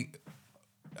 Why?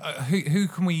 Who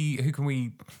can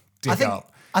we dig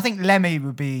up? I think Lemmy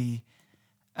would be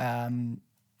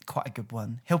quite a good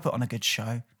one. He'll put on a good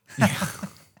show. Yeah.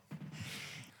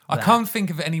 I can't think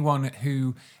of anyone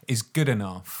who is good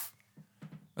enough.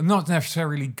 Not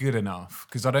necessarily good enough,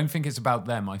 because I don't think it's about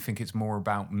them. I think it's more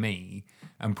about me.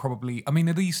 And probably, I mean,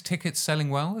 are these tickets selling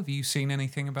well? Have you seen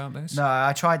anything about this? No,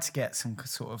 I tried to get some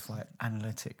sort of like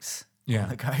analytics. Yeah. On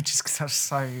the go, just because I was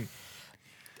so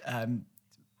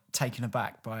taken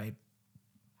aback by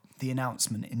the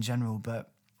announcement in general,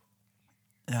 but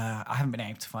I haven't been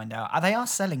able to find out. They are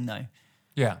selling though.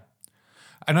 Yeah.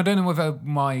 And I don't know whether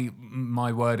my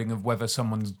wording of whether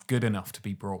someone's good enough to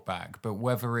be brought back, but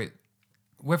whether it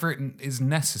is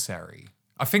necessary.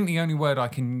 I think the only word I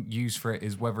can use for it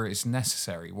is whether it's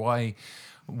necessary. Why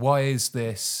is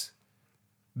this?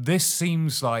 This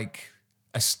seems like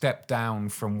a step down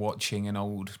from watching an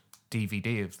old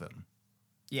DVD of them.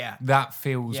 Yeah. That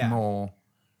feels more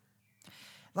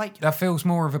like, that feels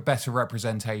more of a better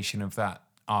representation of that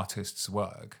artist's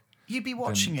work. You'd be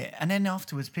watching it, and then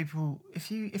afterwards, people,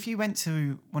 if you went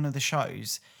to one of the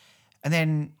shows, and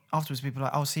then afterwards, people are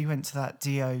like, oh, so you went to that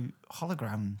Dio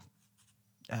hologram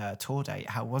tour date?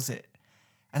 How was it?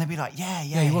 And they'd be like, yeah,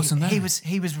 he wasn't there.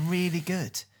 He was really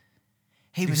good.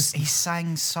 He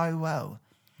sang so well.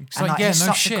 It's and like, yeah, he's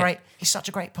no shit. He's such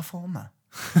a great performer.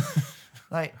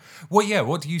 Like, well, yeah.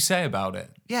 What do you say about it?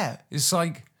 Yeah, it's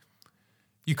like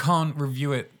you can't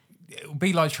review it. It would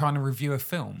be like trying to review a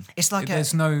film. It's like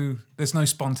there's no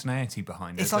spontaneity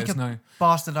behind it. It's like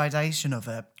bastardization of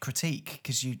a critique,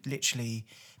 because you'd literally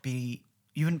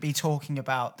you wouldn't be talking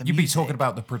about the music. You'd be talking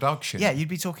about the production. Yeah, you'd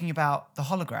be talking about the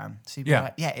hologram. So you'd be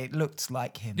like, yeah, it looked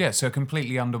like him. Yeah, so it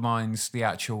completely undermines the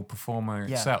actual performer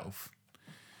itself.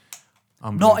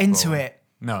 Not into it.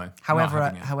 No.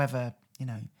 However, you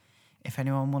know, if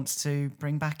anyone wants to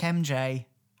bring back MJ.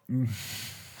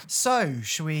 So,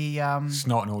 shall we... it's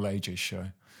not an all-ages show.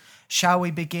 Shall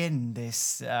we begin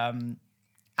this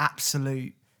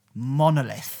absolute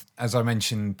monolith? As I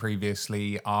mentioned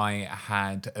previously, I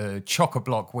had a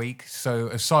chock-a-block week. So,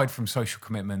 aside from social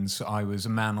commitments, I was a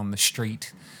man on the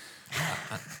street.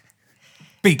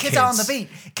 Beat kids. Kids are on the beat.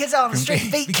 Kids are on the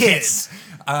street. Beat kids.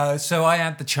 So, I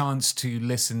had the chance to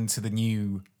listen to the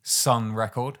new Sunn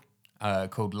record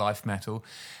called Life Metal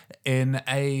in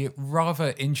a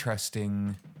rather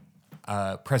interesting...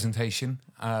 presentation,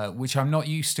 which I'm not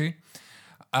used to.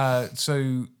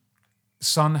 So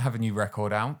Sunn have a new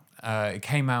record out. It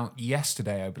came out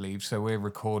yesterday, I believe. So we're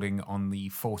recording on the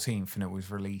 14th, and it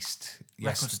was released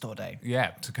Record Store Day. Yeah,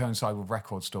 to coincide with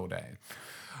Record Store Day.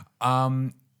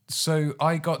 So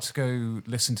I got to go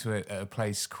listen to it at a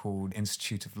place called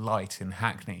Institute of Light in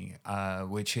Hackney,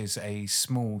 which is a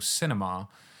small cinema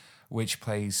which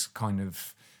plays kind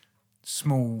of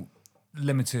small,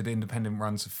 limited independent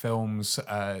runs of films.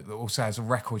 It also has a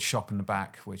record shop in the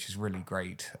back, which is really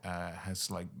great. Has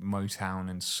like Motown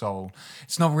and soul.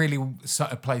 It's not really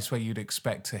a place where you'd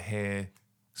expect to hear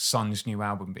Sunn's new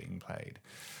album being played.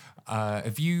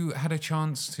 Have you had a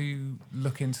chance to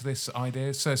look into this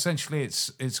idea? So essentially,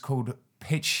 it's called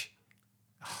Pitch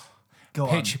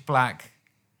Black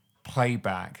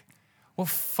Playback. What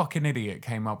fucking idiot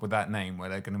came up with that name where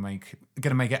they're gonna make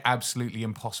it absolutely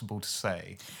impossible to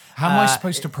say? How am I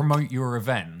supposed to promote your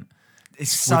event?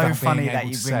 It's so funny that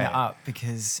you bring that up,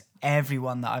 because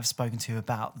everyone that I've spoken to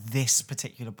about this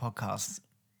particular podcast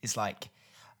is like,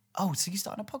 oh, so you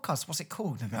started a podcast? What's it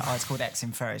called? And they're like, oh, it's called Ex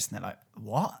Inferis. And they're like,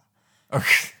 what?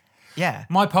 Okay. Yeah.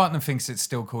 My partner thinks it's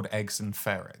still called Eggs and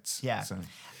Ferrets. Yeah. So.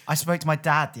 I spoke to my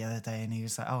dad the other day, and he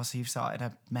was like, oh, so you've started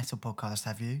a metal podcast,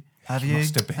 have you? Have you?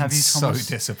 Must have been so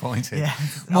disappointed. Yeah.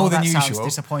 More than that usual. Sounds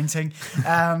disappointing.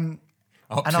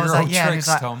 And I was like, yeah. And he was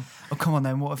like, oh, come on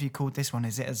then. What have you called this one?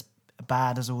 Is it as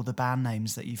bad as all the band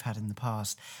names that you've had in the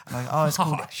past? And I'm like, oh, it's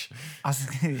called...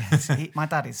 my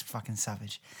dad is fucking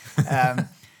savage.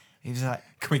 He was like...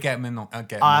 Can we get him in?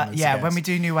 Get him on yeah, when we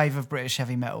do New Wave of British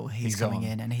Heavy Metal, he's coming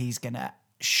in and he's going to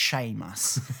shame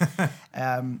us.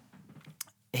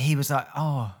 He was like,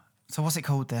 oh, so what's it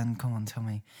called then? Come on, tell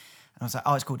me. And I was like,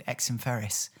 oh, it's called Ex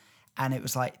Inferis. And it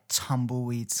was like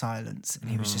tumbleweed silence. And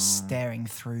he was just staring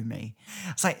through me.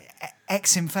 I was like,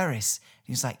 Ex Inferis.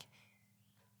 He was like,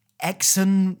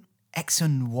 Exon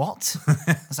what?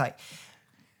 I was like,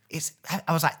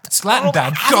 I was like, it's Latin,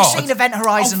 Dad. Have you seen Event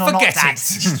Horizon or not, Dad?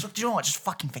 Do you know what? Just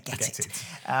fucking forget it.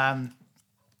 And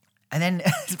then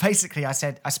basically I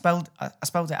spelled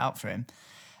it out for him.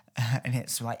 And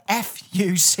it's like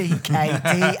Fuckdad.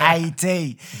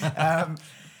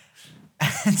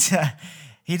 And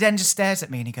he then just stares at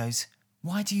me and he goes,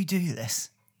 why do you do this?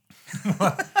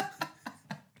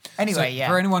 Anyway,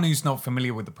 For anyone who's not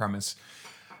familiar with the premise,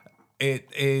 it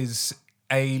is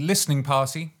a listening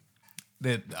party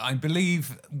that I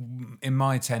believe in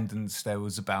my attendance there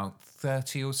was about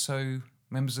 30 or so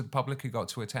members of the public who got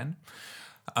to attend.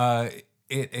 It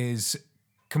is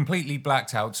completely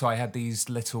blacked out, so I had these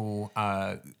little,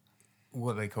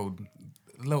 what are they called?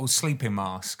 Little sleeping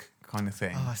mask kind of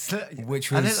thing,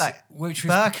 which was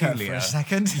peculiar. For a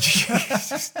second.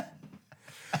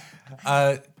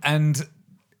 And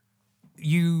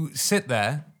you sit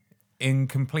there in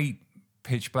complete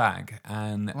pitch black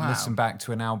and listen back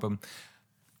to an album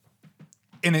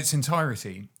in its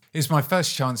entirety. It's my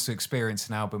first chance to experience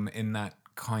an album in that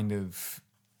kind of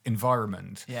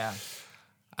environment. Yeah.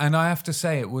 And I have to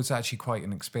say, it was actually quite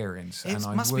an experience. It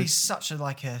must be such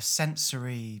a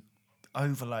sensory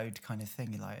overload kind of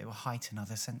thing. Like it will heighten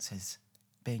other senses,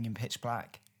 being in pitch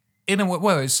black.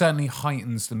 Well, it certainly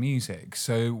heightens the music.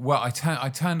 So, I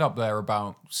turned up there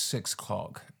about 6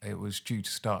 o'clock. It was due to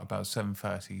start about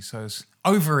 7:30. So I was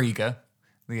over eager.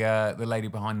 The lady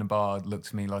behind the bar looked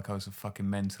at me like I was a fucking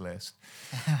mentalist.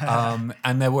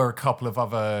 And there were a couple of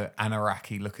other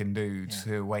Anaraki-looking dudes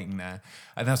who were waiting there.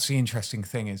 And that's the interesting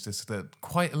thing is that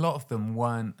quite a lot of them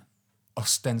weren't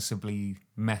ostensibly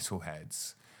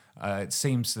metalheads. It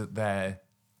seems that they're...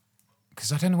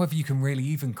 Because I don't know whether you can really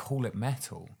even call it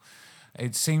metal.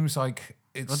 It seems like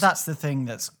it's... Well, that's the thing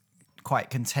that's quite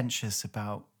contentious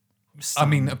about...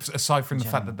 aside from the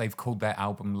fact that they've called their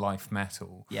album Life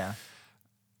Metal... Yeah.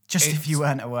 If you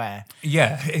weren't aware.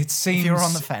 Yeah, it seems... If you're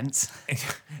on the fence.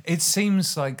 It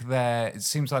seems like their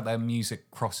music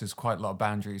crosses quite a lot of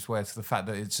boundaries, where to the fact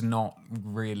that it's not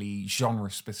really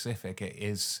genre-specific, it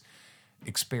is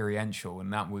experiential,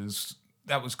 and that was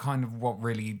kind of what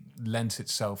really lent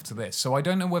itself to this. So I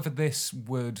don't know whether this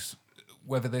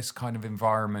kind of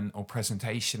environment or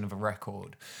presentation of a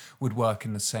record would work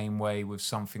in the same way with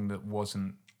something that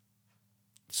wasn't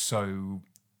so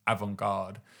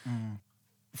avant-garde.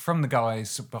 From the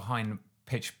guys behind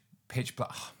Pitch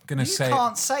Black, I'm gonna say. You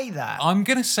can't say that. I'm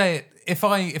gonna say it if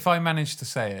I manage to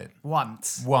say it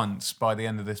once by the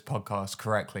end of this podcast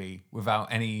correctly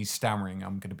without any stammering.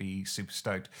 I'm gonna be super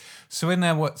stoked. So in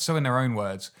their own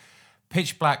words,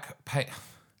 Pitch Black.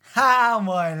 Oh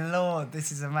my lord,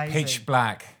 this is amazing. Pitch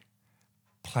Black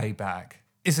playback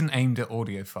isn't aimed at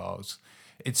audiophiles.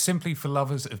 It's simply for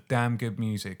lovers of damn good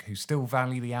music who still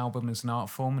value the album as an art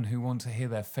form and who want to hear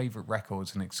their favourite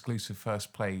records and exclusive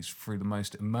first plays through the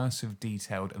most immersive,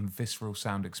 detailed and visceral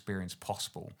sound experience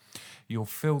possible. You'll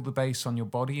feel the bass on your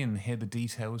body and hear the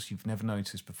details you've never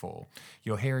noticed before.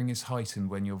 Your hearing is heightened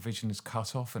when your vision is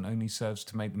cut off and only serves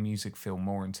to make the music feel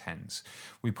more intense.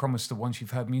 We promise that once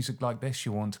you've heard music like this,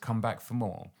 you'll want to come back for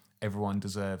more. Everyone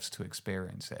deserves to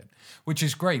experience it, which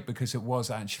is great because it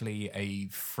was actually a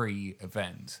free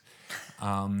event.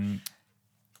 Fun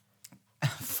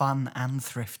and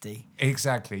thrifty.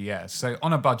 Exactly, yeah. So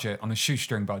on a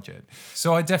shoestring budget.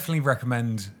 So I definitely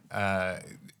recommend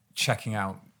checking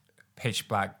out Pitch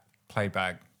Black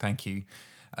Playback. Thank you.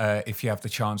 If you have the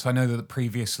chance. I know that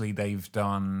previously they've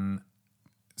done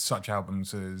such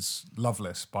albums as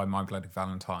Loveless by My Bloody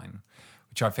Valentine,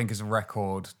 which I think is a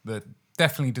record that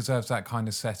definitely deserves that kind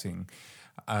of setting.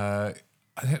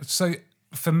 So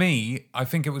for me, I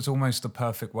think it was almost the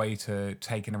perfect way to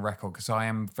take in a record because I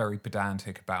am very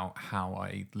pedantic about how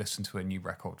I listen to a new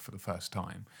record for the first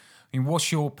time. I mean,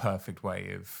 what's your perfect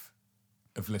way of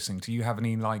listening? Do you have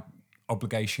any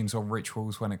obligations or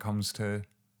rituals when it comes to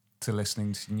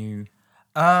listening to new?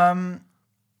 As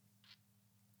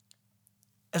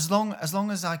long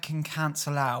as I can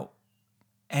cancel out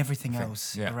everything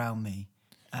else around me.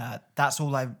 That's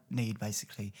all I need,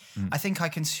 basically. I think I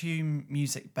consume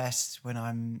music best when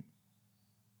I'm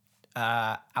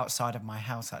outside of my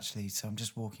house, actually. So I'm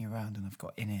just walking around and I've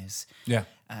got in-ears. Yeah.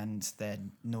 And they're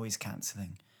noise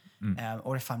cancelling.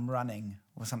 Or if I'm running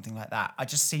or something like that. I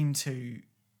just seem to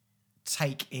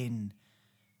take in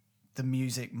the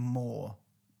music more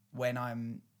when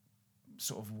I'm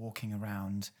sort of walking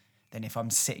around than if I'm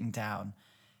sitting down.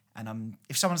 And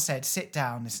if someone said, sit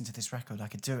down, listen to this record, I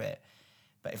could do it.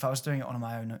 But if I was doing it on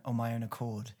my own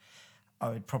accord, I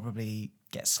would probably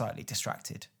get slightly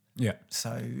distracted. Yeah.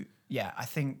 So, yeah, I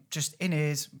think just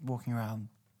in-ears, walking around,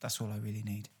 that's all I really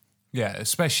need. Yeah,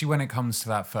 especially when it comes to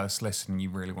that first listen, you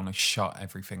really want to shut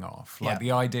everything off. Like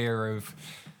the idea of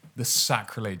the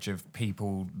sacrilege of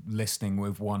people listening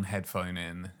with one headphone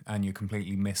in and you're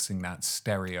completely missing that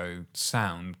stereo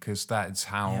sound, because that's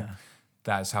how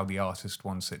the artist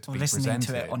wants it to be presented.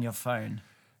 Listening to it on your phone.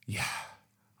 Yeah.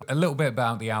 A little bit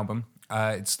about the album.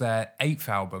 It's their 8th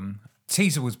album.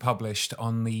 Teaser was published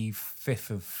on the 5th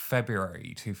of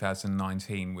February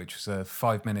 2019, which was a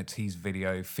 5-minute teaser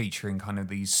video featuring kind of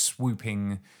these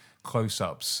swooping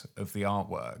close-ups of the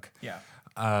artwork. Yeah.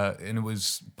 And it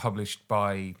was published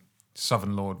by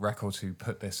Southern Lord Records, who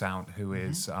put this out, who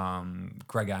is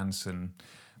Greg Anson,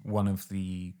 one of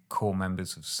the core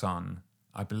members of Sunn.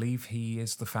 I believe he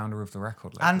is the founder of the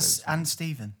record label. And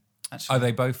Stephen, actually. Are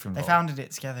they both involved? They founded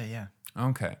it together, yeah.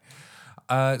 Okay.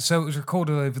 So it was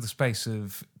recorded over the space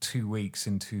of 2 weeks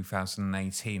in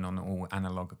 2018 on all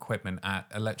analog equipment at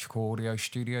Electrical Audio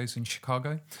Studios in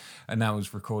Chicago. And that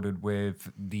was recorded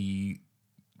with the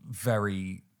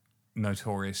very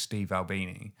notorious Steve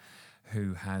Albini,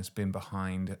 who has been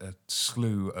behind a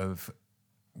slew of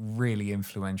really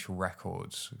influential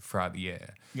records throughout the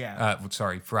year. Yeah.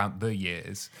 Throughout the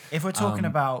years. If we're talking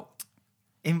about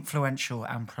influential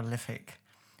and prolific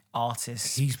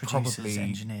artists, producers,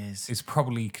 engineers. It's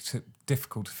probably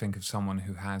difficult to think of someone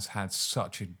who has had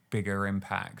such a bigger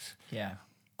impact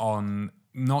on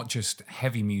not just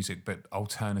heavy music, but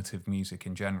alternative music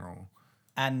in general.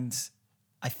 And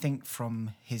I think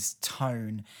from his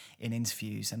tone in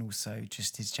interviews and also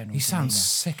just his general He sounds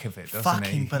demeanor, sick of it, doesn't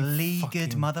he? Fucking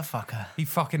beleaguered motherfucker. He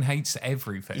fucking hates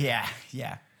everything. Yeah,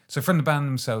 yeah. So from the band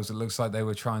themselves, it looks like they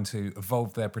were trying to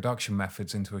evolve their production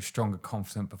methods into a stronger,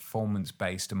 confident,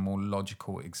 performance-based and more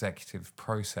logical executive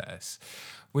process,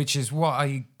 which is what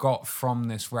I got from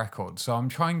this record. So I'm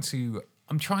trying to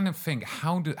think,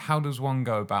 how does one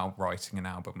go about writing an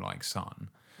album like Sunn?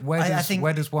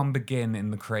 Where does one begin in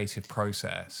the creative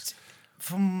process?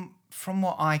 From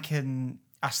what I can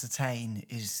ascertain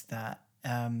is that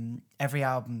every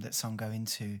album that Sunn go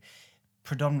into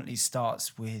predominantly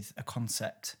starts with a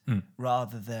concept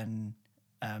rather than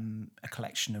a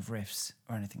collection of riffs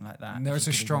or anything like that. There is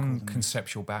a strong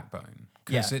conceptual backbone.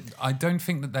 Because I don't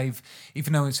think that they've,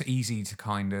 even though it's easy to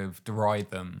kind of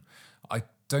deride them, I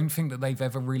don't think that they've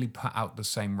ever really put out the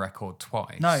same record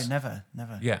twice. No, never.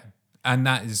 Yeah. And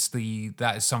that is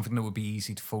something that would be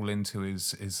easy to fall into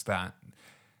is that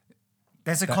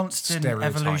there's a constant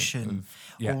evolution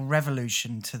or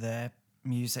revolution to their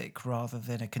music rather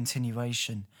than a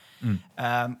continuation,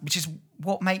 which is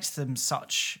what makes them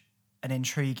such an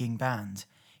intriguing band,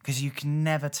 because you can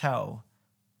never tell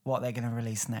what they're going to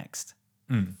release next.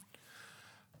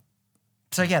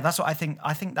 So yeah, that's what I think.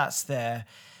 I think that's their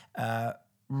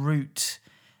root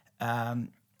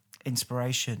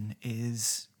inspiration,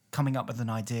 is coming up with an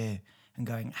idea and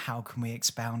going, how can we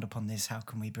expound upon this? How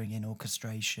can we bring in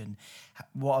orchestration?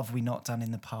 What have we not done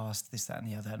in the past? This, that,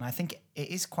 and the other. And I think it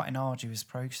is quite an arduous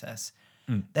process.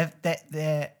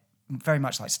 They're very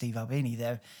much like Steve Albini.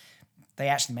 They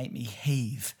actually make me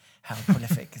heave how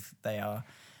prolific they are.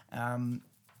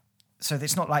 So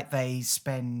it's not like they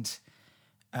spend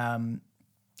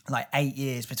like 8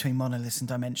 years between Monoliths and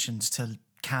Dimensions to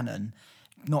Canon,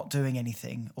 not doing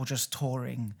anything or just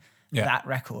touring that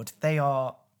record. They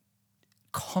are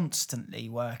constantly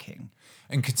working.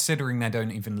 And considering they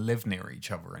don't even live near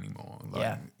each other anymore.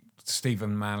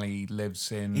 Stephen Malley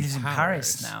lives in He lives in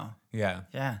Paris now. Yeah.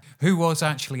 Yeah. Who was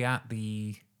actually at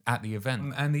the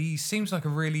event. And he seems like a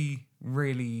really,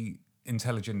 really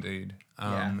intelligent dude.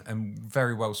 And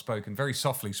very well spoken, very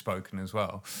softly spoken as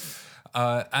well.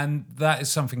 And that is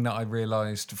something that I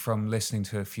realised from listening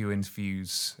to a few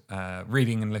interviews,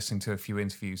 reading and listening to a few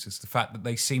interviews, is the fact that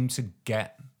they seem to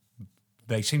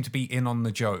be in on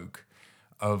the joke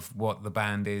of what the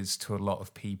band is to a lot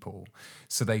of people.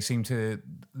 So they seem to,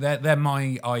 they're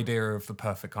my idea of the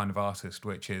perfect kind of artist,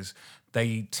 which is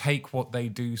they take what they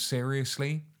do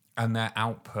seriously and their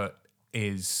output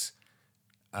is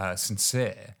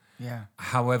sincere. Yeah.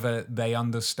 However, they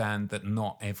understand that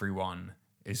not everyone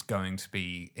is going to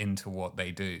be into what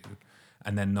they do,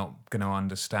 and they're not going to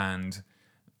understand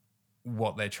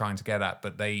what they're trying to get at,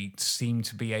 but they seem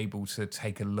to be able to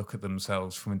take a look at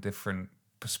themselves from a different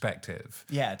perspective.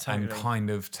 Yeah, totally. And kind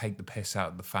of take the piss out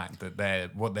of the fact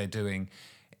that what they're doing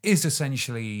is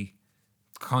essentially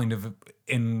kind of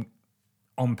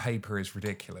on paper is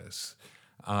ridiculous.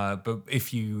 But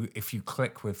if you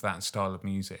click with that style of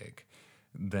music,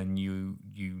 then you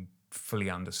fully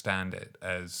understand it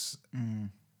as...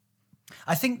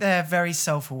 I think they're very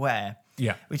self-aware.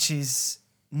 Yeah. Which is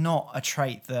not a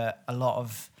trait that a lot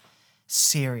of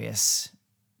serious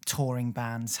touring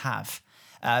bands have.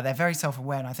 They're very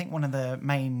self-aware, and I think one of the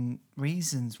main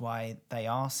reasons why they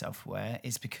are self-aware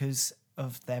is because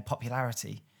of their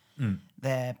popularity.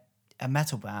 They're a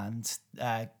metal band.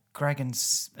 Greg and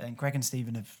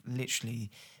Stephen have literally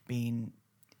been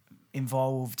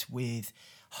involved with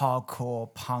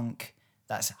hardcore punk.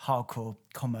 That's hardcore,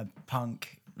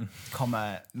 punk,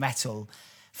 metal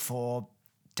for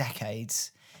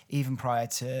decades, even prior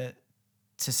to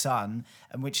Sunn,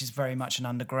 and which is very much an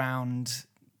underground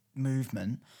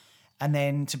movement. And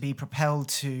then to be propelled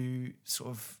to sort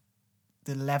of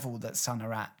the level that Sunn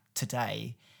are at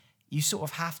today, you sort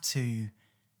of have to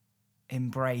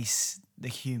embrace the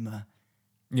humour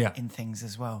in things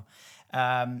as well.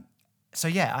 So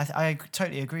yeah, I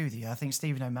totally agree with you. I think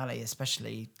Stephen O'Malley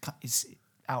especially is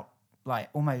out like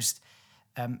almost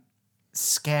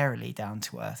scarily down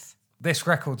to earth. This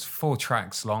record's 4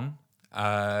 tracks long,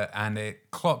 and it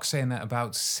clocks in at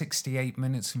about 68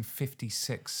 minutes and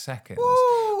 56 seconds,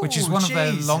 which is one of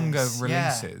their longer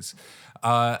releases.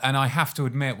 Yeah. And I have to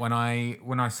admit, when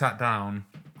I sat down,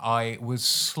 I was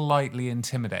slightly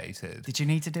intimidated. Did you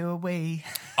need to do a wee?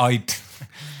 I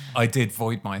did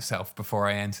void myself before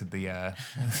I entered the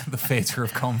theatre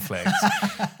of conflict.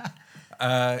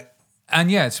 And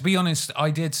yeah, to be honest,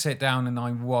 I did sit down and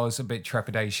I was a bit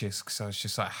trepidatious because I was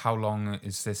just like, how long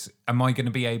is this? Am I going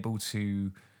to be able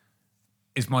to...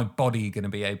 Is my body going to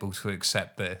be able to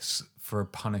accept this for a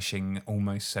punishing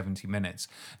almost 70 minutes?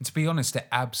 And to be honest, it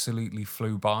absolutely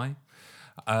flew by.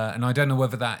 And I don't know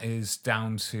whether that is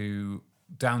down to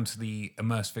the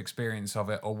immersive experience of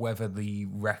it, or whether the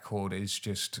record is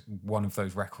just one of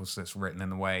those records that's written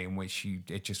in a way in which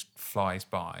it just flies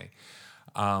by.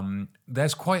 There are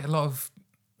quite a lot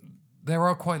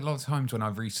of times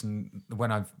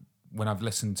when I've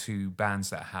listened to bands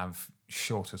that have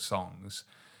shorter songs,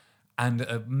 and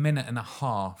a minute and a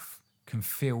half can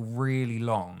feel really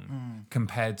long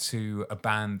compared to a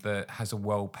band that has a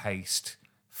well-paced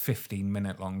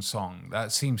 15-minute long song.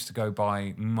 That seems to go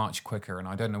by much quicker, and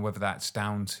I don't know whether that's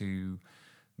down to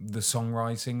the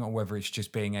songwriting or whether it's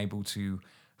just being able to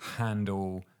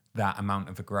handle that amount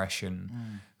of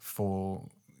aggression for,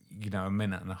 a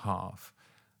minute and a half.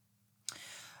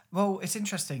 Well, it's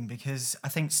interesting because I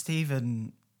think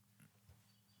Stephen...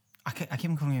 I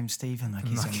keep calling him Stephen like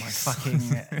he's on my fucking...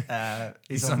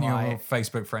 he's on your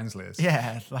Facebook friends list.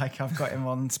 Yeah, like I've got him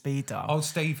on speed dial. Oh,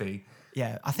 Stevie.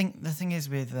 Yeah, I think the thing is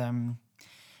with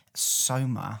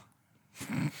Soma,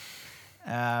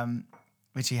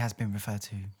 which he has been referred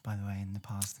to, by the way, in the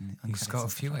past. He's got a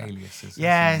few aliases.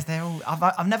 Yeah, they're all...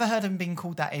 I've never heard him being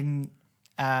called that in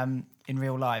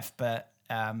real life, but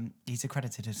he's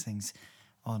accredited as things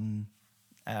on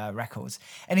records.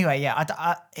 Anyway,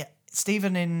 yeah,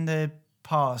 Stephen in the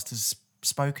past has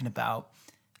spoken about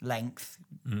length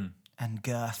and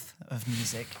girth of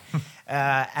music.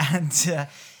 And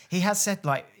he has said,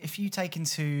 like, if you take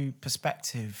into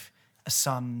perspective a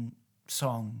Sunn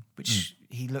song, which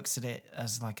he looks at it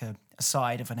as like a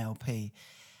side of an LP,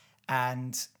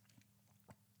 and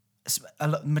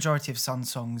majority of Sunn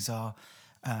songs are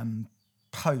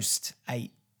post 8-10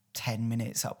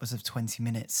 minutes, upwards of 20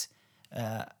 minutes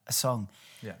a song.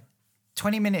 Yeah.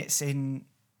 20 minutes in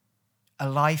a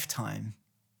lifetime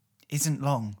isn't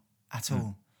long at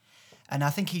all. And I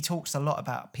think he talks a lot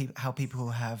about how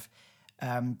people have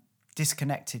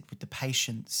disconnected with the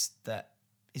patience that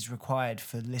is required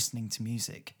for listening to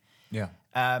music. Yeah.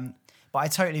 But I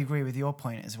totally agree with your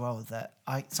point as well, that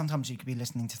sometimes you could be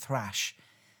listening to thrash,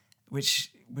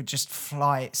 which would just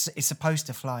fly. It's supposed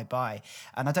to fly by.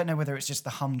 And I don't know whether it's just the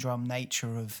humdrum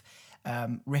nature of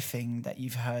riffing that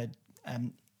you've heard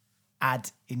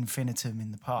ad infinitum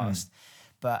in the past,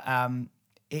 but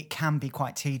it can be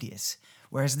quite tedious.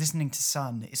 Whereas listening to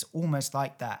Sunn, it's almost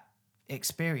like that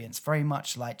experience, very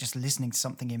much like just listening to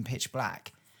something in pitch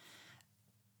black.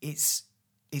 It's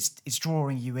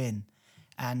drawing you in,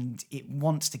 and it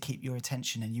wants to keep your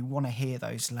attention, and you want to hear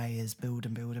those layers build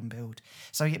and build and build.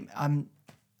 So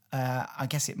I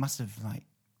guess it must have like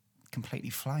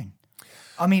completely flown.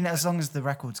 I mean, as long as the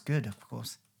record's good, of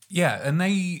course. Yeah, and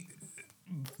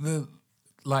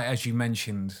like as you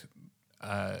mentioned,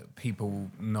 people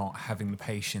not having the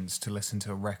patience to listen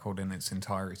to a record in its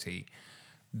entirety.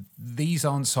 These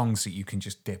aren't songs that you can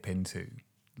just dip into.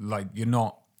 Like, you're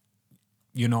not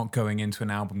going into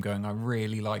an album going, I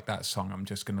really like that song, I'm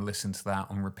just going to listen to that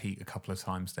on repeat a couple of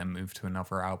times, then move to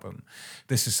another album.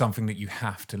 This is something that you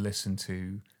have to listen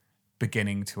to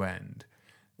beginning to end,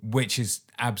 which is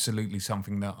absolutely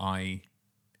something that I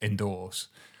endorse.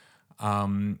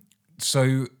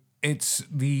 So it's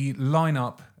the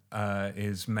lineup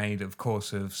is made, of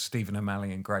course, of Stephen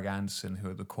O'Malley and Greg Anderson, who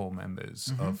are the core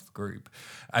members of the group.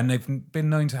 And they've been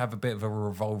known to have a bit of a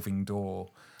revolving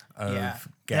door of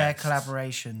guests. Their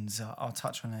collaborations, I'll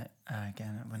touch on it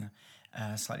again when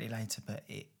slightly later, but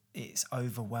it's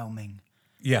overwhelming.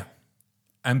 Yeah.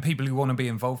 And people who want to be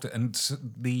involved, and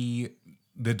the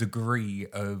degree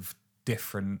of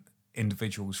different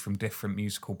individuals from different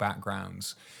musical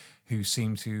backgrounds who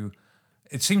seems to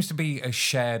be a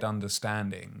shared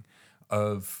understanding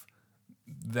of,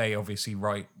 they obviously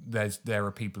write, there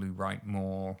are people who write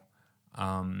more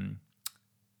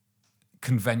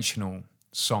conventional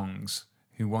songs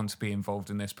who want to be involved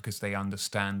in this because they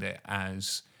understand it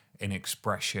as an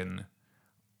expression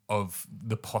of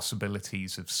the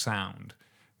possibilities of sound,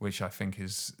 which I think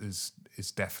is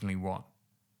definitely what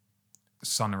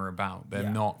Sunn are about. They're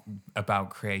not about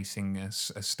creating a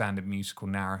standard musical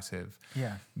narrative.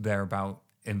 Yeah. They're about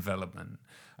envelopment.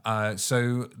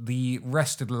 So the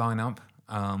rest of the lineup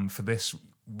for this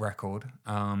record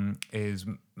is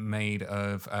made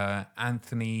of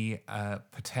Anthony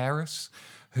Pateras,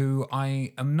 who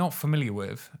I am not familiar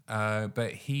with,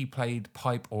 but he played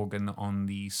pipe organ on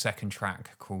the second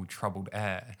track called Troubled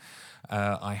Air.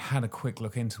 I had a quick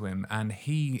look into him, and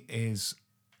he is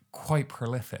quite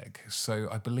prolific. So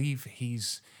I believe he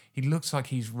looks like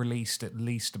he's released at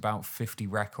least about 50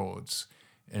 records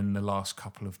in the last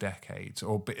couple of decades,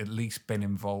 or at least been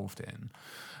involved in.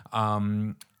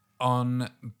 On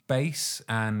bass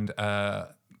and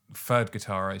third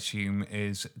guitar, I assume,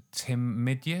 is Tim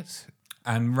Midget,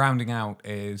 and rounding out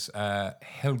is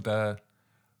Hilda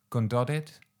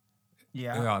Gondodid.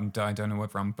 Yeah. I don't know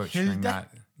whether I'm butchering Hilda?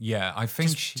 that. Yeah, I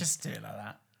think just do it like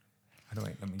that.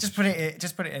 Wait, let me Put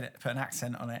it in. Put an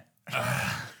accent on it.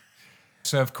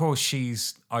 So of course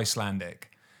she's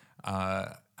Icelandic,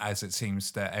 as it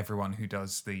seems that everyone who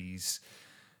does these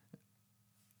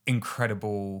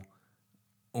incredible,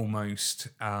 almost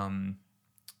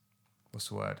what's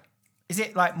the word? Is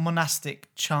it like monastic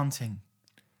chanting?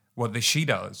 What that she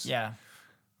does? Yeah.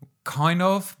 Kind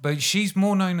of, but she's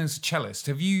more known as a cellist.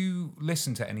 Have you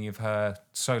listened to any of her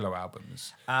solo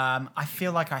albums? I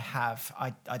feel like I have.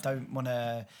 I don't want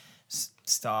to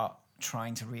start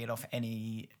trying to reel off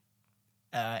any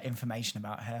information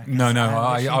about her. No,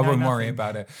 I won't worry nothing.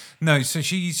 about it. No, so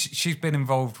she's been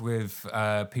involved with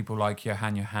people like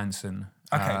Johan Johansson.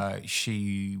 Okay.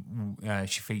 She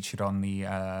featured on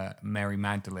the Mary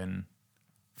Magdalene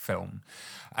film,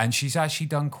 and she's actually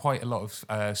done quite a lot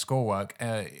of score work.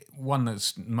 One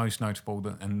that's most notable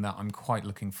and that I'm quite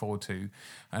looking forward to,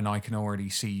 and I can already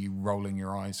see you rolling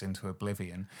your eyes into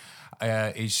oblivion,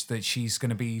 is that she's going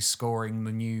to be scoring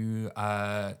the new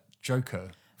Joker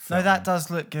film. No, that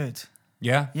does look good.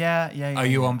 Yeah? Yeah. Are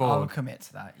you on board? I'll commit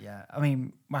to that, yeah. I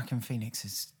mean, Joaquin Phoenix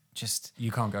is just...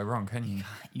 You can't go wrong, can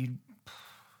you?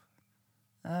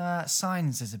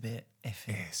 Signs is a bit iffy.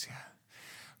 It is, yeah.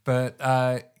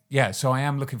 But yeah, so I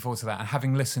am looking forward to that. And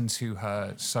having listened to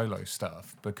her solo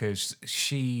stuff, because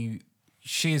she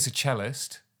is a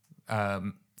cellist,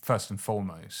 first and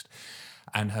foremost,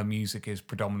 and her music is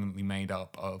predominantly made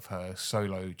up of her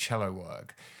solo cello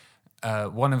work.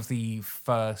 One of the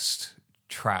first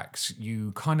tracks,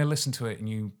 you kind of listen to it and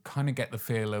you kind of get the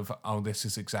feel of, oh, this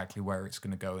is exactly where it's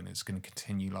going to go and it's going to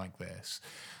continue like this.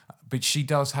 But she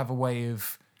does have a way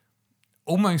of,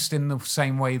 almost in the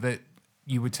same way that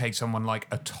you would take someone like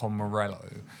a Tom Morello,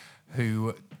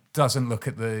 who doesn't look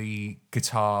at the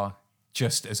guitar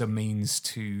just as a means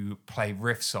to play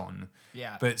riffs on,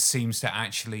 but seems to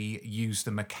actually use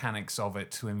the mechanics of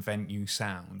it to invent new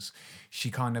sounds. She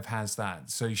kind of has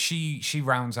that. So she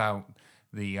rounds out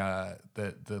the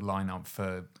lineup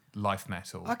for life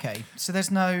metal. Okay, so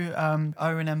there's no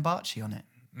Oren Mbachi on it?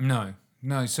 No.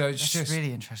 So it's That's just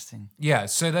really interesting. Yeah.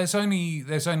 So there's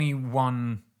only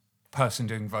one person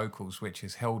doing vocals, which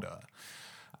is Hilda.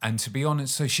 And to be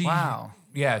honest, so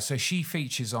she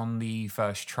features on the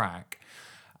first track.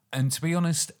 And to be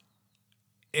honest,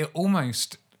 it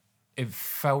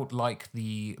felt like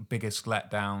the biggest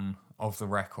letdown of the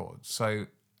record. So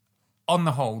on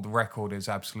the whole, the record is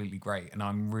absolutely great, and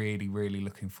I'm really, really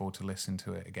looking forward to listen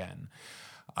to it again.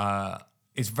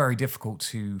 It's very difficult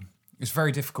to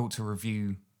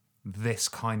review this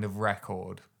kind of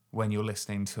record when you're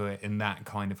listening to it in that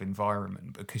kind of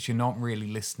environment, because you're not really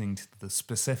listening to the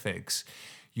specifics.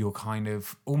 You're kind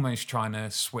of almost trying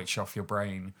to switch off your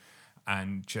brain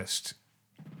and just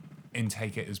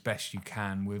intake it as best you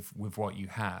can with what you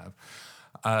have.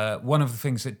 One of the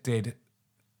things that did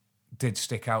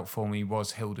stick out for me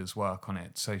was Hilda's work on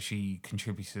it. So she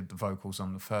contributed the vocals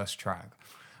on the first track,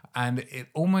 and it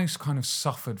almost kind of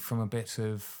suffered from a bit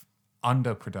of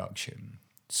underproduction.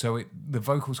 So the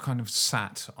vocals kind of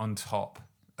sat on top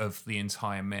of the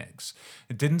entire mix.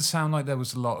 It didn't sound like there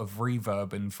was a lot of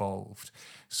reverb involved.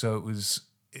 So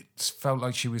it felt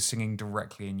like she was singing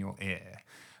directly in your ear,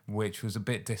 which was a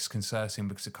bit disconcerting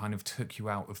because it kind of took you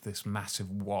out of this massive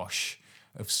wash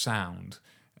of sound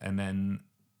and then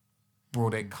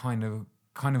brought it kind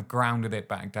of grounded it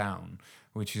back down,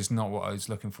 which is not what I was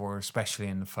looking for, especially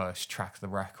in the first track of the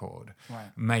record.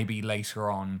 Right. Maybe later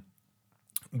on,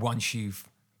 once you've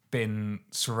been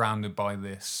surrounded by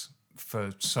this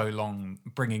for so long,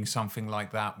 bringing something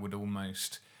like that would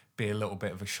almost be a little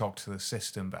bit of a shock to the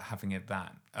system, but having it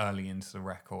that early into the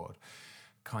record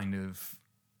kind of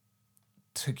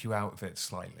took you out of it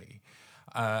slightly.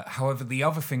 However, the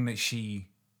other thing that she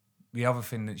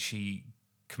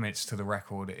commits to the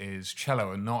record is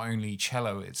cello, and not only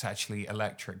cello, it's actually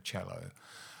electric cello.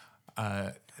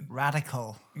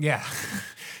 Radical. Yeah.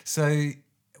 So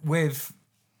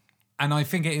and I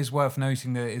think it is worth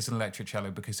noting that it is an electric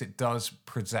cello because it does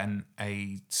present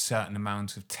a certain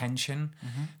amount of tension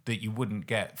that you wouldn't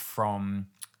get from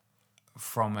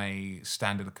a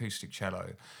standard acoustic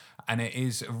cello. And it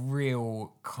is a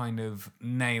real kind of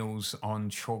nails on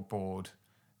chalkboard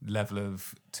level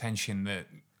of tension that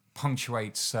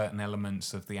punctuates certain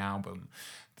elements of the album.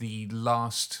 The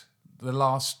last,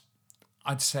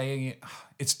 I'd say,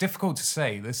 it's difficult to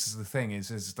say. This is the thing,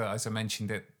 is that, as I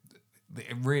mentioned, it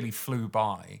really flew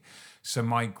by. So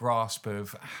my grasp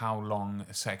of how long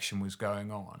a section was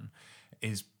going on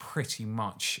is pretty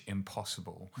much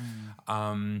impossible.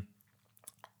 I'm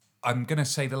going to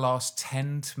say the last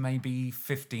 10 to maybe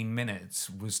 15 minutes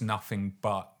was nothing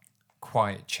but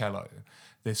quiet cello.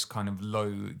 This kind of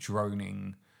low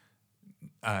droning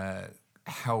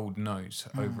held note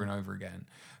over and over again.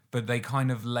 But they kind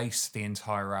of laced the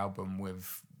entire album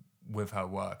with her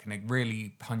work, and it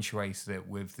really punctuated it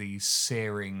with these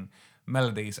searing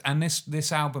melodies. And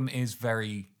this album is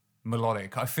very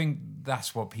melodic. I think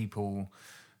that's what people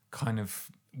kind of,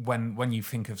 when you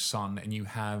think of Sunn and you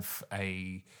have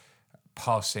a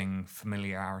passing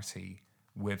familiarity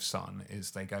with Sunn,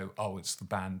 is they go, oh, it's the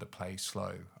band that plays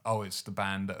slow. Oh, it's the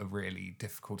band that are really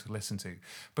difficult to listen to.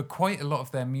 But quite a lot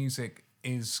of their music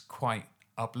is quite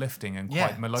uplifting and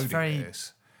quite melodious. It's very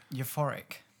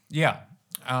euphoric. Yeah.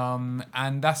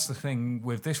 And that's the thing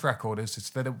with this record, is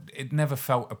that it never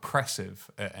felt oppressive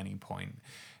at any point.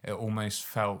 It almost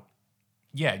felt,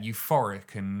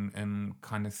 euphoric and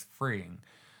kind of freeing.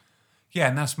 Yeah,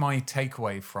 and that's my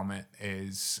takeaway from it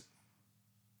is...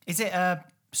 Is it a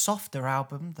softer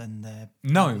album than the...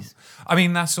 No. movies? I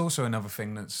mean, that's also another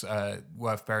thing that's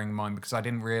worth bearing in mind, because I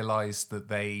didn't realise that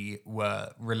they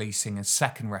were releasing a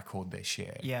second record this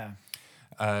year. Yeah.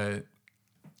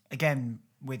 Again,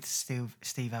 with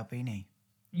Steve Albini.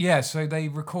 Yeah, so they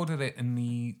recorded it in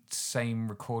the same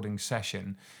recording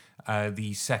session.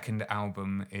 The second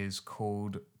album is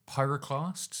called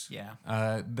Pyroclasts.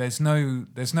 Yeah. There's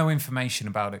no information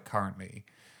about it currently,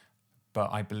 but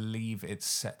I believe it's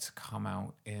set to come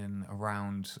out in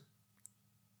around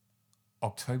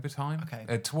October time.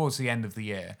 Okay. Towards the end of the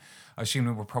year. I assume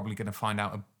that we're probably going to find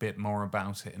out a bit more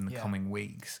about it in the coming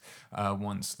weeks,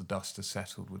 once the dust has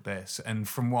settled with this. And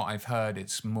from what I've heard,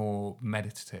 it's more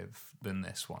meditative than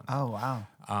this one. Oh wow.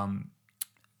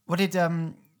 What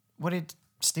did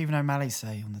Stephen O'Malley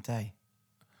say on the day?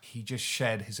 He just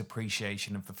shared his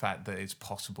appreciation of the fact that it's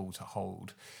possible to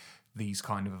hold these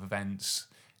kind of events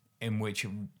in which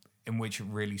it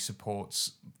really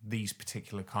supports these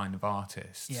particular kind of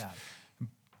artists. Yeah.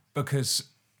 Because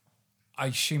I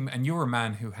assume, and you're a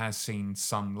man who has seen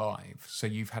Sunn live, so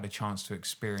you've had a chance to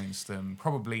experience them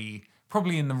probably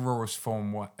in the rawest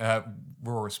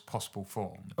possible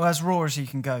form. Well, as raw as you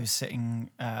can go,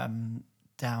 sitting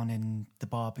down in the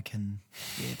Barbican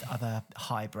with other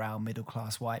highbrow,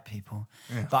 middle-class white people.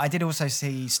 Yeah. But I did also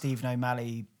see Stephen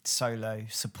O'Malley solo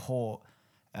support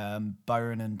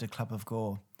Bowen and the Club of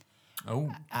Gore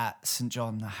at St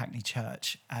John, the Hackney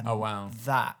Church. And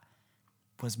that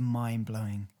was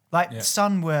mind-blowing.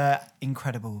 Sunn were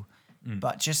incredible,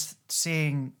 but just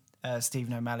seeing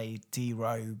Stephen O'Malley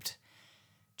derobed,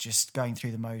 just going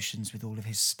through the motions with all of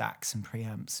his stacks and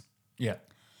preamps. Yeah.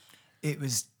 It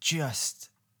was just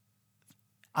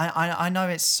I know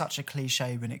it's such a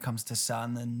cliche when it comes to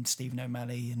Sunn and Stephen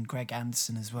O'Malley and Greg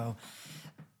Anderson as well,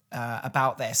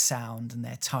 about their sound and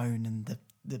their tone and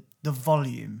the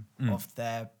volume of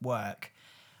their work.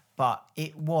 But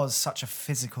it was such a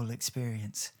physical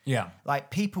experience. Yeah.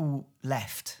 Like, people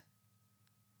left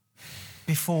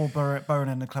before Burren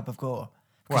and the Club of Gore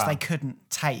because they couldn't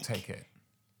take it.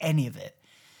 Any of it.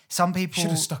 Some people...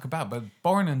 should have stuck about, but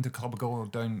Burren and the Club of Gore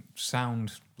don't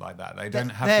sound like that. They don't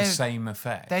have the same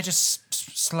effect. They're just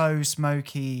slow,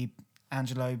 smoky,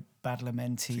 Angelo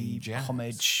Badalamenti, jazz.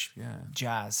 homage,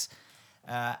 jazz.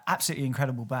 Absolutely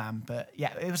incredible band. But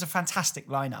yeah, it was a fantastic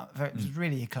lineup. It was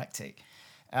really eclectic.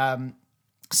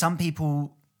 Some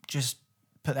people just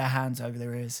put their hands over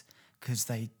their ears because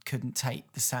they couldn't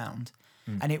take the sound.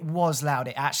 And it was loud.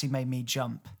 It actually made me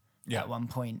jump at one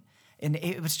point. And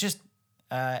it was just,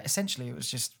 essentially, it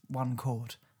was just one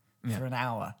chord for an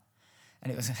hour.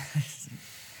 And it was...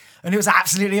 and it was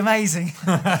absolutely amazing.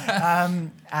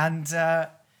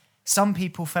 Some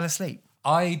people fell asleep.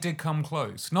 I did come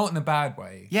close, not in a bad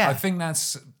way. Yeah, I think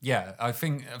that's I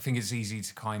think it's easy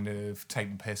to kind of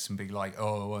take the piss and be like,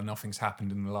 oh, well, nothing's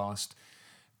happened in the last.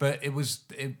 But it was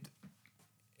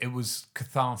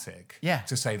cathartic,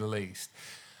 to say the least.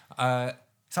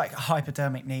 It's like a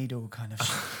hypodermic needle kind of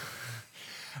shit.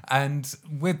 And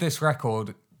with this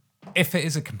record, if it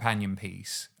is a companion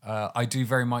piece, I do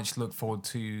very much look forward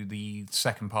to the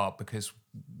second part, because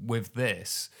with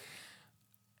this,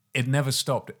 it never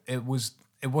stopped. It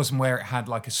wasn't where it had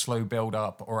like a slow build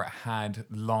up, or it had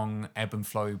long ebb and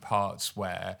flow parts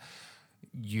where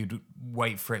you'd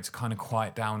wait for it to kind of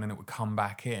quiet down and it would come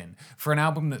back in. For an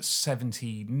album that's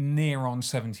near on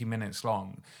 70 minutes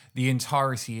long, the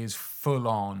entirety is full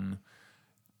on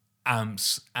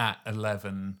amps at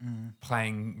 11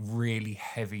 playing really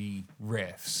heavy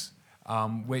riffs,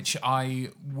 which I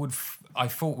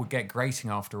thought would get grating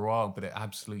after a while, but it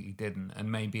absolutely didn't. And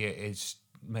maybe it's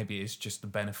just the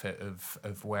benefit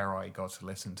of where I got to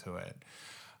listen to it.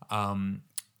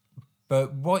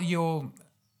 But what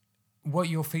are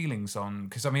your feelings on?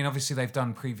 Because I mean, obviously they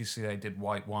did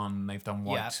White 1, they've done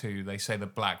White 2. They say the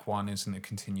Black 1 isn't a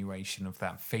continuation of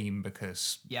that theme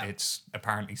because it's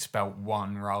apparently spelt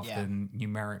one rather than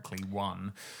numerically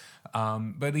one.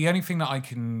 But the only thing that I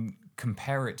can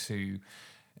compare it to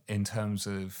in terms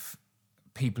of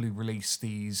people who release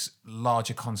these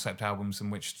larger concept albums in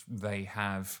which they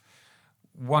have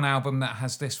one album that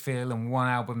has this feel and one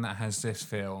album that has this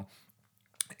feel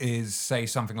is, say,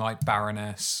 something like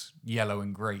Baroness, Yellow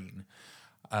and Green,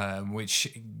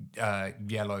 which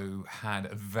Yellow had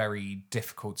a very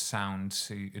different sound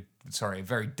to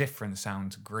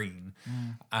Green,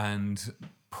 and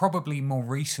probably more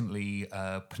recently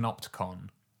Panopticon,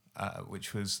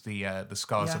 which was the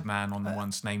Scars of Man on the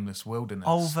Once Nameless Wilderness.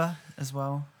 Ulva as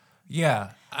well.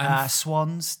 Yeah. And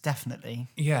Swans, definitely.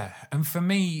 Yeah. And for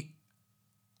me,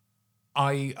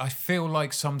 I feel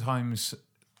like sometimes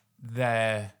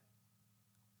they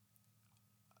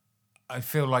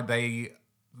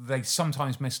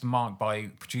sometimes miss the mark by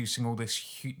producing all this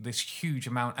huge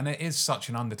amount, and it is such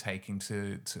an undertaking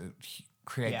to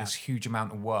create this huge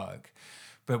amount of work.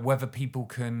 But whether people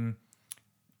can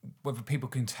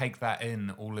take that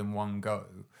in all in one go,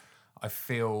 I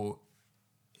feel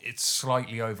it's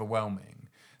slightly overwhelming.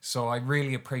 So I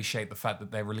really appreciate the fact that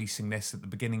they're releasing this at the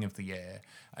beginning of the year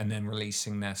and then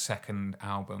releasing their second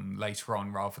album later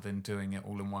on, rather than doing it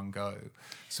all in one go.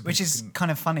 So which is kind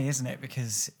of funny, isn't it?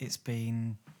 Because it's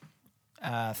been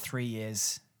 3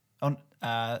 years.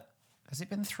 Has it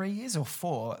been 3 years or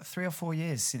 4? 3 or 4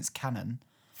 years since Canon.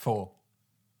 4.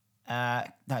 No,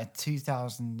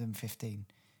 2015.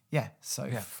 Yeah, so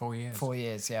 4 years. 4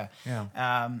 years, yeah.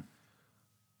 Yeah.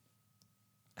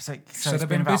 So it's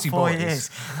been about 4 years,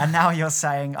 and now you're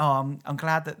saying, "Oh, I'm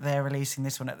glad that they're releasing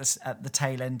this one at the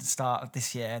tail end, start of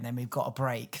this year, and then we've got a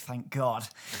break. Thank God,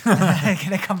 they're going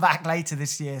to come back later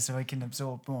this year so we can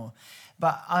absorb more."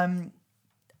 But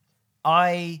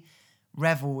I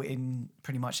revel in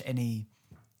pretty much any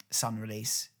Sunn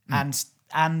release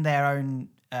and their own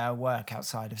work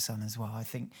outside of Sunn as well. I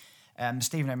think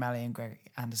Stephen O'Malley and Greg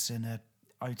Anderson are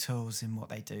auteurs in what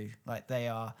they do. Like, they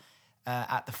are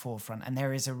at the forefront, and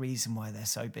there is a reason why they're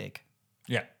so big.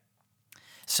 Yeah.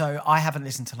 So I haven't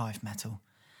listened to live metal.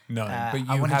 No, but you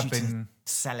I wanted have you been.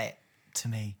 To sell it to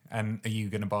me. And are you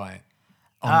going to buy it?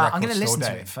 I'm going to listen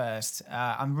to it first.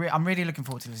 I'm really looking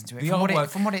forward to listening to it.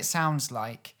 From what it sounds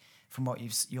like, from what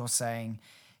you're saying,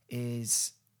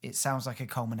 is it sounds like a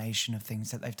culmination of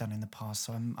things that they've done in the past.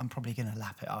 So I'm probably going to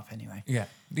lap it up anyway. Yeah,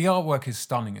 the artwork is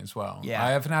stunning as well. Yeah,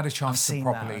 I haven't had a chance to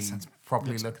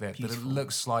properly look at it, beautiful. but it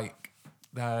looks like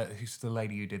who's the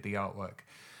lady who did the artwork?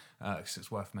 because it's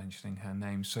worth mentioning her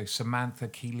name. So Samantha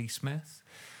Keeley-Smith.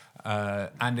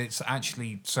 And it's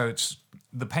actually, it's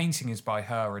the painting is by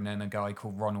her, and then a guy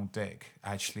called Ronald Dick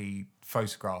actually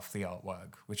photographed the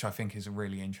artwork, which I think is a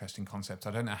really interesting concept.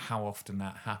 I don't know how often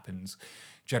that happens.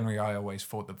 Generally, I always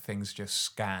thought that things just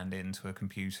scanned into a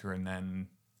computer and then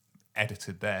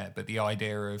edited there. But the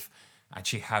idea of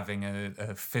actually having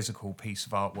a physical piece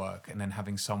of artwork and then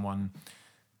having someone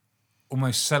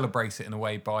almost celebrate it in a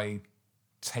way by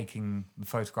taking the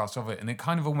photographs of it, and it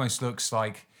kind of almost looks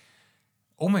like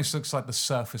the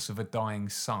surface of a dying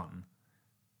sun,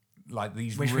 like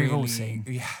these which really, we've all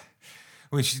seen.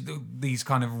 These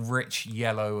kind of rich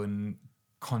yellow and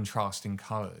contrasting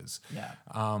colours. Yeah.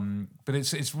 But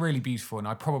it's really beautiful, and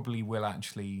I probably will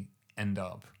actually end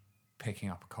up picking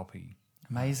up a copy.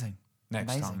 Amazing.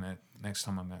 Next time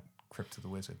I'm at Crypt of the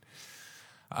Wizard.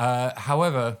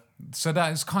 However, so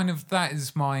that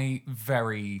is my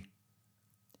very.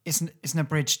 It's an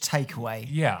abridged takeaway.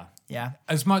 Yeah. Yeah.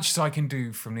 As much as I can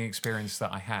do from the experience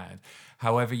that I had.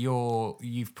 However,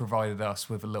 you've provided us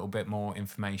with a little bit more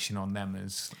information on them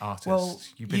as artists. Well,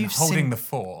 you've been holding the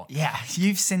fort. Yeah,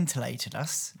 you've scintillated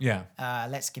us. Yeah.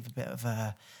 Let's give a bit of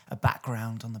a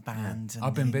background on the band. Yeah. And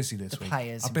I've been busy this week.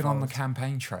 I've been on the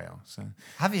campaign trail. So.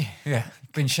 Have you? Yeah.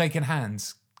 Been shaking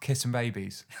hands, kissing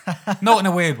babies. Not in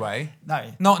a weird way. No.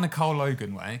 Not in a Cole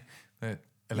Logan way. But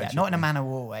allegedly. Yeah, not in a Man of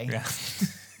War way. Yeah.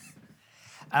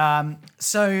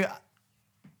 So,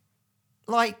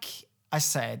 like I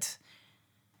said,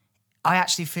 I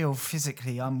actually feel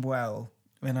physically unwell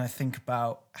when I think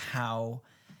about how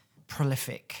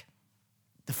prolific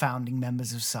the founding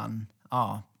members of Sunn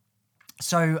are.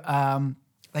 So,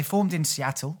 they formed in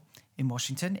Seattle, in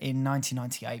Washington, in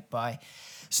 1998 by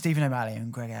Stephen O'Malley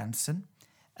and Greg Anderson.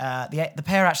 The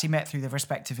pair actually met through their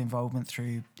respective involvement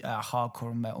through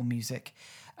hardcore and metal music.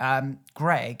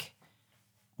 Greg,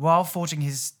 while forging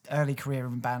his early career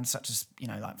in bands such as,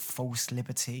 like False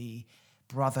Liberty,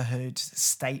 Brotherhood,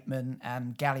 Statement,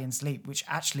 and Galleon's Leap, which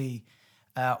actually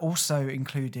also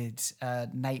included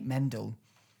Nate Mendel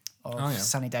of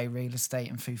Sunny Day Real Estate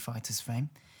and Foo Fighters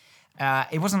fame.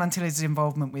 It wasn't until his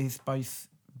involvement with both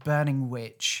Burning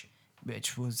Witch,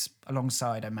 which was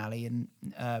alongside O'Malley in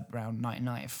around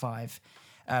 1995,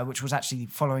 which was actually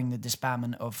following the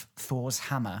disbandment of Thor's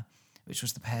Hammer, which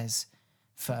was the pair's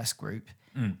first group.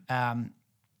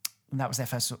 And that was their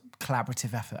first sort of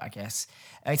collaborative effort, I guess.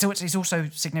 It's also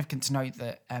significant to note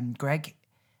that Greg,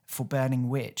 for Burning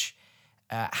Witch,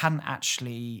 hadn't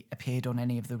actually appeared on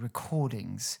any of the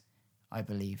recordings, I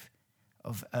believe,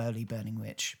 of early Burning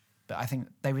Witch. But I think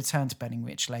they returned to Burning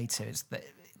Witch later.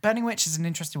 Burning Witch is an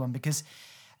interesting one because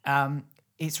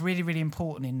it's really, really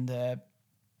important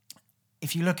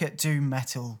if you look at doom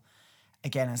metal,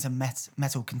 again, as a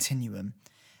metal continuum,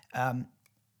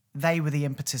 they were the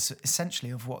impetus,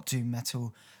 essentially, of what doom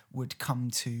metal would come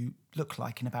to look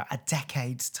like in about a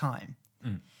decade's time,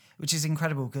 which is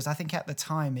incredible because I think at the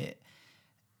time it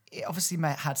obviously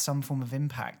had some form of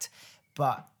impact,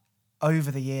 but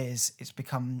over the years it's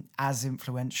become as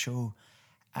influential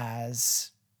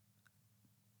as,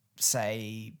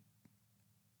 say,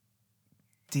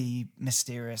 The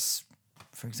Mysterious,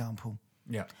 for example.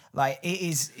 Yeah. Like it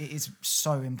is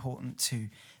so important to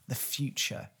the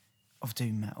future of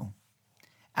doom metal.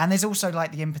 And there's also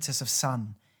like the impetus of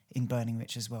Sunn in Burning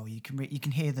Witch as well. You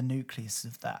can hear the nucleus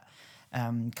of that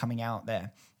coming out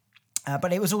there.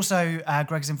 But it was also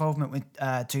Greg's involvement with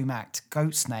Doom Act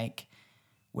Goatsnake,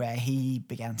 where he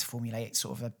began to formulate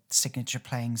sort of a signature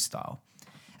playing style.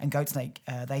 And Goatsnake,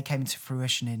 they came into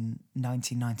fruition in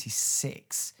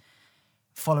 1996,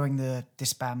 following the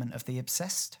disbandment of The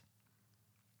Obsessed,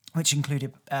 which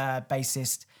included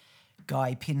bassist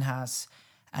Guy Pinhas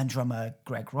and drummer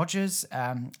Greg Rogers.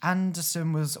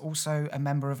 Anderson was also a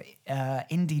member of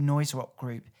indie noise rock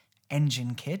group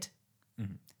Engine Kid,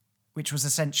 which was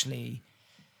essentially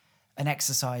an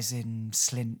exercise in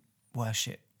Slint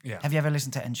worship. Yeah. Have you ever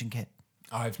listened to Engine Kid?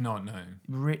 I've not,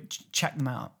 no. Check them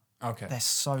out. Okay. They're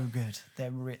so good.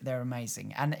 They're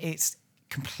amazing. And it's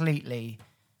completely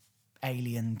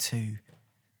alien to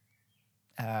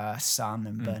Sunn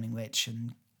and Burning Witch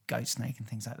and Goatsnake and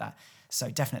things like that. So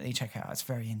definitely check it out. It's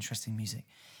very interesting music.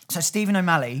 So Stephen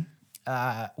O'Malley,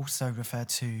 also referred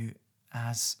to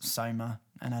as Soma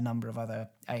and a number of other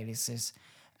aliases,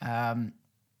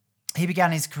 he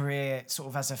began his career sort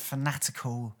of as a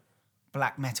fanatical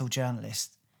black metal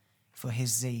journalist for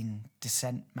his zine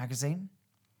Descent magazine.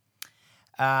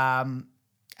 And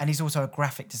he's also a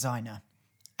graphic designer.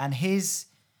 And his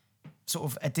sort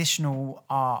of additional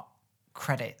art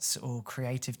credits or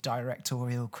creative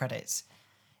directorial credits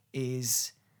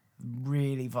is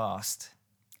really vast.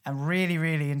 and really,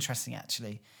 really interesting,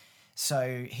 actually.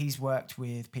 So he's worked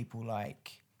with people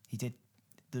like, he did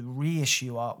the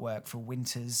reissue artwork for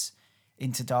Winter's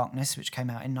Into Darkness, which came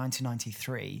out in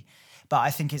 1993. But I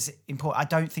think it's important. I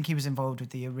don't think he was involved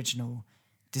with the original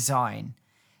design.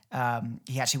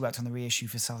 He actually worked on the reissue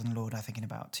for Southern Lord, I think, in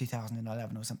about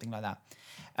 2011 or something like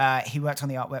that. He worked on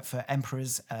the artwork for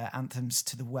Emperor's Anthems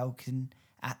to the Welkin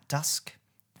at Dusk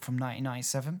from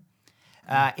 1997.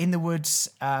 In the Woods,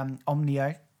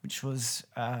 Omnio, which was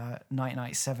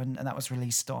 1997, and that was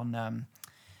released on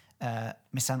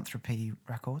Misanthropy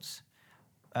Records.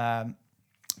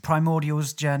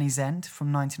 Primordial's Journey's End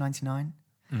from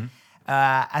 1999.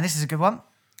 And this is a good one.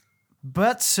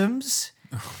 Bertsum's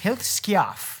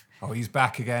Hiltskjaf. Oh, he's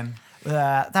back again.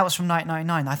 That was from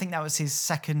 1999. I think that was his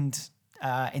second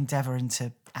endeavour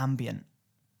into ambient.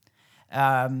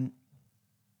 And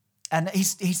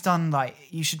he's done, like,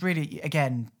 you should really,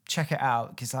 again, check it out,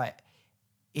 because, like,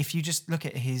 if you just look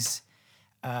at his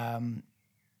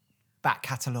back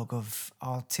catalogue of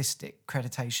artistic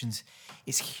creditations,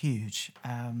 it's huge.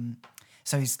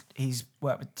 So he's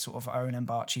worked with sort of Owen and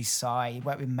Barchi Sai. He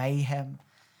worked with Mayhem,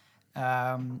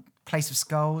 Place of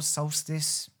Skulls,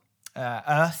 Solstice,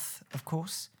 Earth, of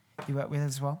course, he worked with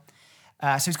as well.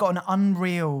 So he's got an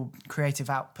unreal creative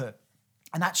output.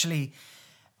 And actually,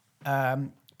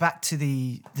 back to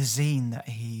the zine that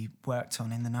he worked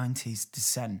on in the 90s,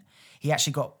 Descent, he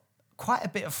actually got quite a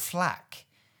bit of flack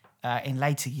in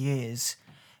later years,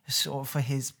 sort of for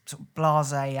his sort of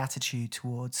blasé attitude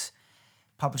towards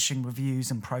publishing reviews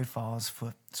and profiles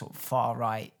for sort of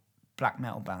far-right black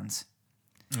metal bands.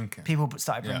 Okay. People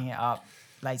started bringing it up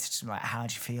later, just like, how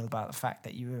do you feel about the fact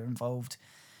that you were involved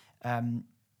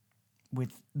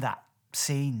with that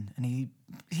scene? And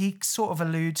he sort of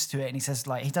alludes to it, and he says,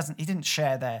 like, he didn't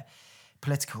share their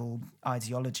political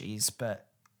ideologies, but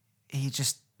he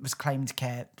just was claiming to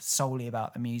care solely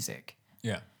about the music.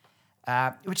 Yeah.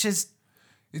 Which is...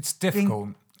 It's difficult.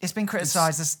 It's been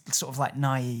criticised as sort of like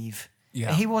naive.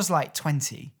 Yeah. He was like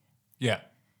 20. Yeah.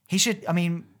 He should... I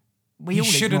mean, we He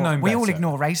should have known better. all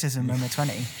ignore racism when we're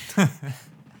 20.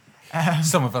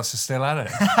 Some of us are still at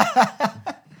it.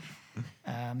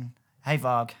 Hey,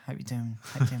 Varg. Hope you're doing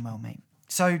well, mate.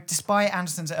 So, despite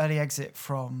Anderson's early exit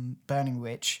from Burning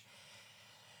Witch,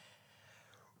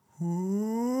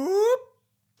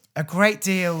 a great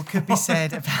deal could be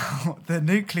said about the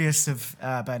nucleus of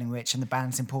Burning Witch and the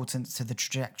band's importance to the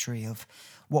trajectory of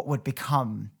what would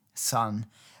become Sunn.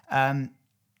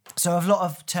 So a lot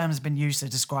of terms have been used to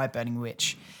describe Burning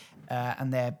Witch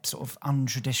and their sort of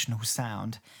untraditional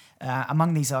sound.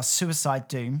 Among these are Suicide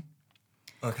Doom,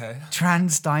 Okay.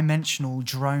 Trans-dimensional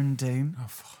Drone Doom, Oh,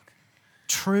 fuck.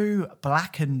 True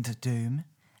Blackened Doom,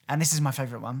 and this is my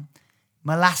favourite one,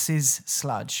 Molasses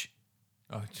Sludge.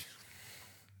 Oh,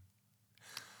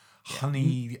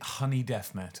 honey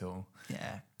death metal.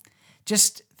 Yeah.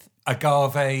 Just...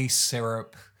 Agave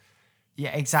syrup.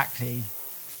 Yeah, exactly.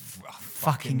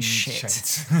 Fucking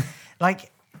shit.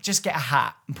 Like, just get a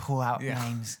hat and pull out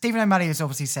names. Stephen O'Malley has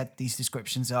obviously said these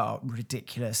descriptions are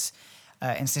ridiculous,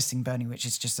 insisting Burning Witch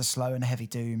is just a slow and heavy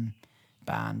doom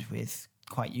band with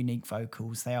quite unique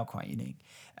vocals. They are quite unique.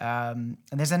 And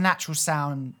there's a natural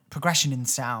sound, progression in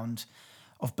sound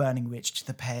of Burning Witch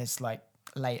that pairs like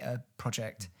later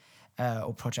projects,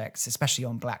 especially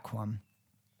on Black One.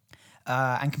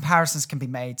 And comparisons can be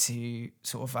made to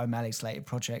sort of O'Malley's later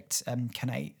project,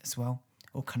 Canate as well,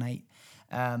 or Canate.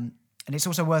 And it's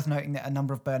also worth noting that a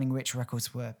number of Burning Witch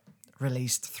records were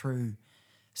released through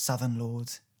Southern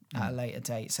Lord at a later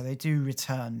date. So they do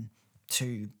return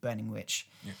to Burning Witch.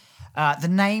 Yeah. The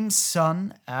name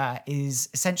Sunn is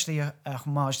essentially a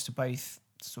homage to both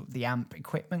sort of the amp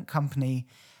equipment company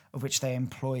of which they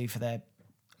employ for their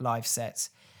live sets,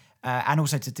 and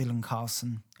also to Dylan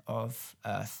Carlson of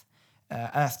Earth.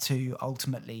 Earth 2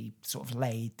 ultimately sort of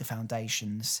laid the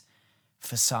foundations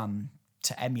for Sunn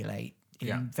to emulate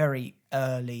in very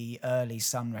early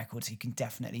Sunn records. You can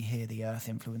definitely hear the Earth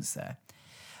influence there.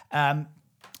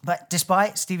 But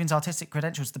despite Stephen's artistic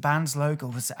credentials, the band's logo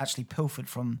was actually pilfered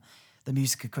from the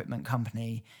music equipment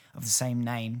company of the same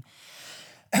name.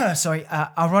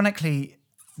 Ironically,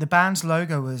 the band's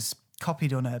logo was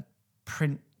copied on a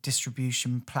print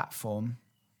distribution platform,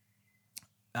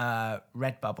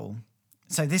 Redbubble.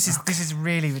 So this is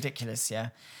really ridiculous, yeah.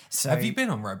 So have you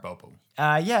been on Redbubble?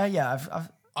 Yeah.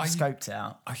 I've scoped it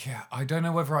out. I don't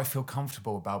know whether I feel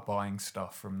comfortable about buying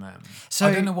stuff from them. So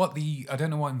I don't know what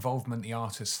involvement the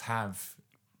artists have.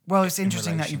 Well, it's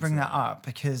interesting that you bring that up,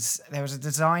 because there was a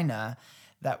designer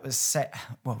that was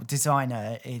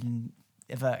designer in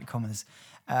inverted commas.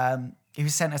 He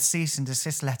was sent a cease and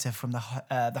desist letter from the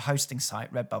hosting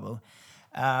site Redbubble,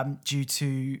 due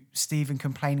to Stephen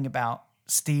complaining about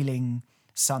stealing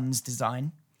Sunn's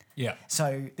design. Yeah.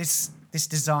 So this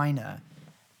designer,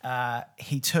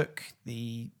 he took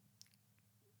the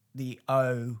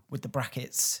O with the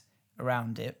brackets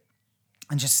around it,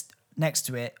 and just next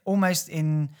to it, almost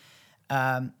in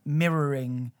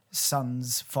mirroring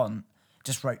Sunn's font,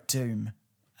 just wrote Doom,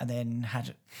 and then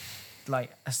had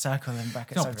like a circle and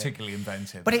brackets Not over particularly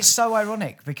inventive. But it's so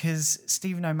ironic because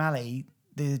Stephen O'Malley,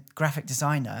 the graphic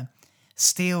designer,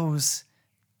 steals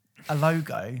a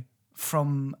logo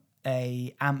from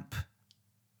a amp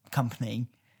company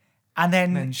and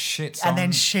then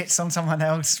shits on someone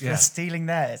else for stealing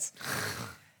theirs.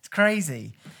 It's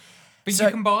crazy. But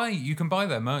you can buy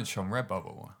their merch on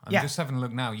Redbubble. I'm just having a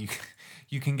look now.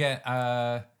 You can get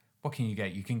what can you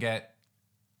get? You can get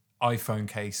iPhone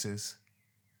cases.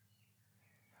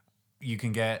 You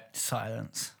can get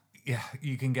silence. Yeah,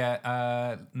 you can get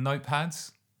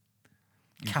notepads.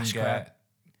 Cash grab.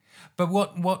 But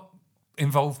what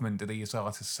involvement do these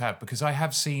artists have? Because I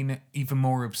have seen even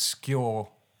more obscure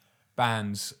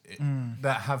bands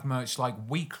that have merch like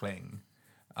Weakling,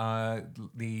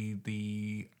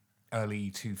 the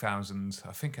early 2000s,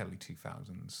 I think early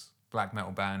 2000s, black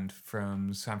metal band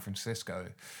from San Francisco,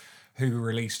 who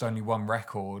released only one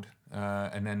record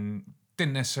and then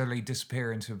didn't necessarily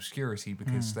disappear into obscurity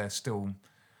because they're still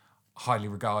highly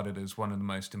regarded as one of the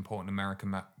most important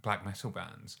American black metal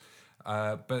bands.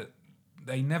 But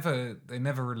they never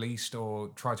released or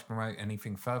tried to promote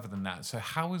anything further than that. So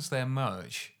how has their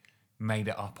merch made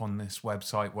it up on this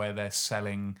website where they're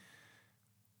selling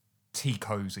tea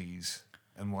cozies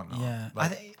and whatnot? Yeah,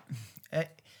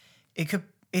 it could.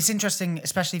 It's interesting,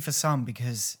 especially for Sunn,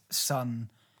 because Sunn's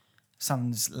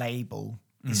label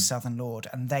is Southern Lord,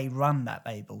 and they run that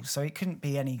label, so it couldn't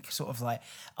be any sort of like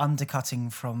undercutting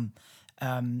from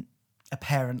a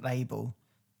parent label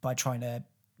by trying to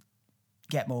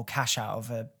get more cash out of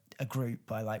a group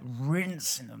by like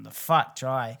rinsing them the fuck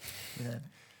dry with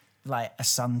a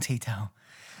Sunn tea towel.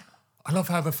 I love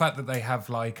how the fact that they have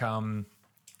like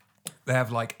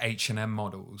H&M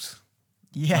models,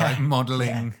 like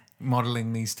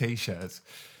modeling these t-shirts.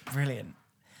 Brilliant.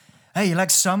 Hey, you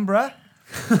like Sunn, bruh?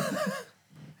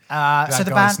 That so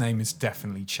the guy's band name is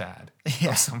definitely Chad.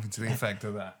 Yeah. Or something to the effect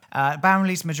of that. The band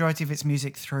released the majority of its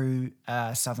music through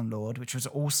Southern Lord, which was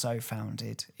also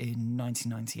founded in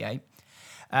 1998.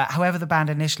 However, the band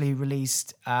initially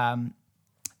released O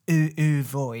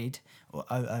Void, or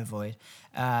O Void,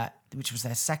 which was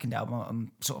their second album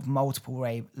on sort of multiple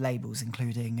labels,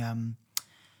 including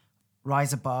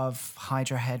Rise Above,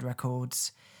 Hydra Head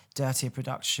Records, Dirtier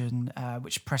Production,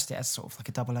 which pressed it as sort of like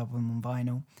a double album on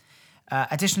vinyl.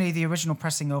 Additionally, the original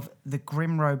pressing of the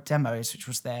Grimrobe demos, which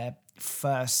was their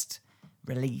first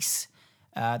release,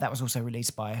 that was also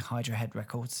released by Hydra Head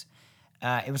Records.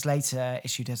 It was later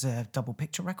issued as a double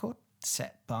picture record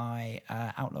set by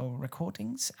Outlaw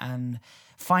Recordings and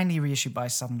finally reissued by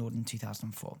Southern Lord in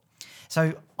 2004.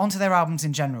 So onto their albums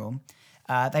in general.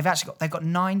 They've got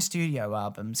 9 studio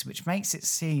albums, which makes it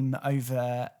seem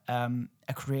over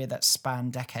a career that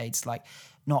spanned decades, like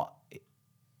not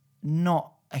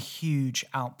a huge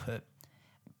output.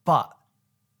 But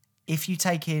if you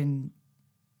take if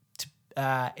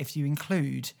you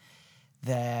include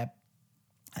their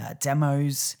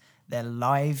demos, their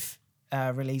live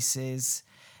releases,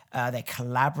 their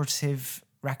collaborative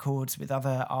records with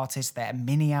other artists, their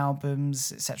mini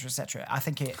albums, etc., I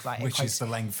think which is the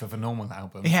length of a normal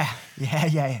album. Yeah.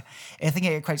 I think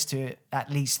it equates to at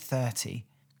least 30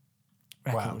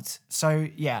 records. Wow. So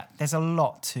yeah, there's a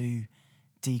lot to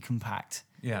decompact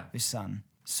with Sunn.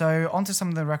 So onto some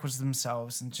of the records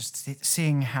themselves and just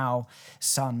seeing how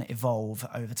Sunn evolve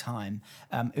over time.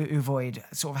 Void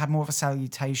sort of had more of a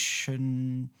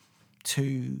salutation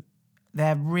to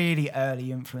their really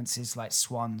early influences like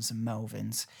Swans and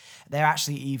Melvins. There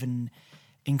actually even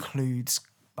includes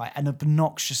like an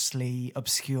obnoxiously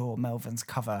obscure Melvins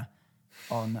cover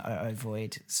on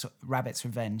Void, Rabbit's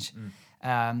Revenge.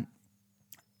 And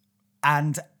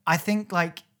I think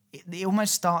like it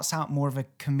almost starts out more of a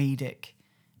comedic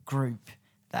group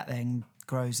that then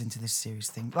grows into this serious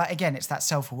thing. Like again, it's that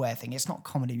self-aware thing. It's not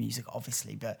comedy music,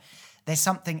 obviously, but there's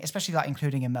something, especially like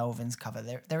including a Melvins cover.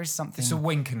 There is something. It's a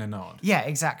wink and a nod. Yeah,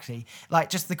 exactly. Like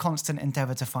just the constant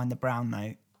endeavour to find the brown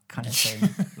note kind of thing.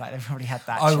 Like they've probably had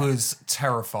that. I was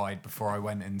terrified before I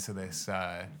went into this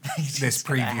this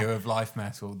preview of Life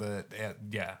Metal.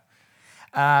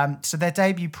 So their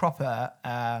debut proper,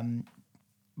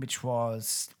 which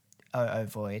was O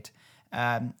Void,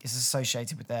 is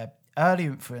associated with their early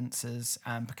influences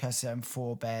and precursor and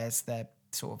forebears, their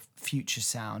sort of future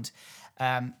sound.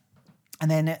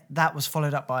 And then that was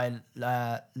followed up by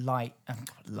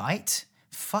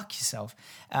Fuck yourself.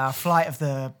 Flight of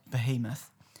the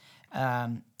Behemoth.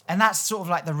 And that's sort of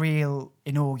like the real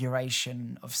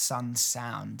inauguration of Sunn's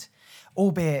sound,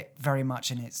 albeit very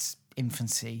much in its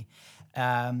infancy.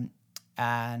 And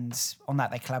on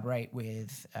that, they collaborate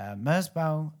with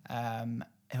Merzbow,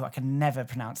 who I can never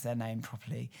pronounce their name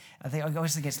properly. I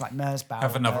always think it's like Merzbow.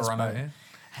 Have another run at it.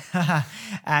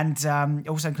 And it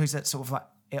also includes that sort of like,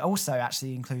 it also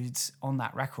actually includes on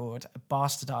that record a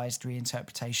bastardized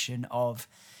reinterpretation of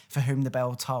For Whom the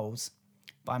Bell Tolls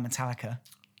by Metallica.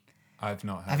 I've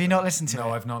not heard Have you not listened to it?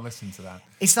 No, I've not listened to that.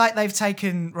 It's like they've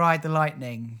taken Ride the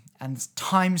Lightning and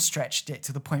time stretched it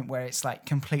to the point where it's like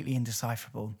completely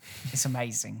indecipherable. It's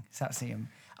amazing. It's absolutely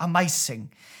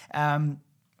amazing.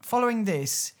 Following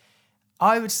this,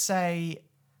 I would say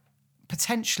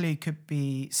potentially could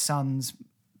be Sunn's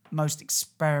most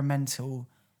experimental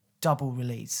double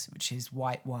release, which is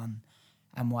White 1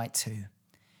 and White 2.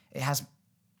 It has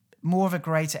more of a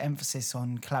greater emphasis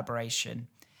on collaboration,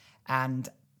 and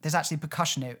there's actually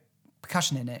percussion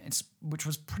in it, which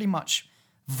was pretty much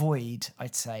void,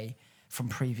 I'd say, from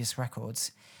previous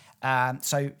records.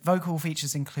 So vocal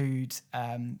features include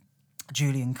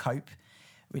Julian Cope,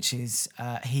 which is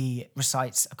he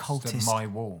recites occultist. My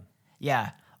Wall. Yeah,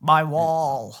 My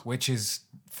Wall. Which is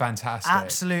fantastic.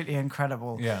 Absolutely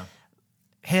incredible. Yeah.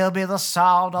 He'll be the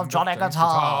sound of Johnny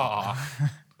Guitar.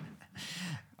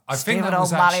 I think Stephen that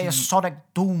was O'Malley, actually... Sonic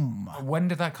Doom. When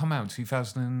did that come out?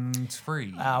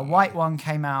 2003? White 1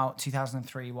 came out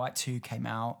 2003. White 2 came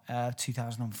out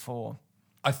 2004.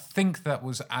 I think that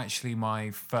was actually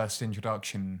my first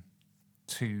introduction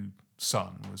to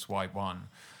Sunn, was White 1.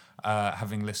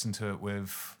 Having listened to it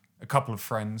with a couple of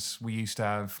friends. We used to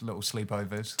have little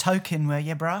sleepovers. Token, were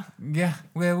you, bruh? Yeah,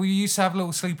 well, we used to have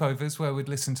little sleepovers where we'd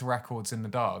listen to records in the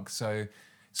dark. So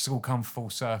it's all come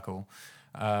full circle.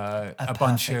 A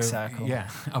bunch of circle. Yeah,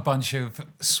 a bunch of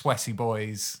sweaty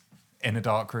boys in a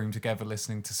dark room together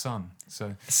listening to Sunn.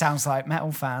 So it sounds like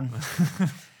metal fan.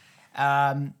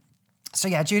 So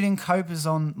yeah, Julian Cope is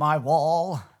on My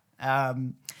Wall.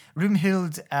 Rumhild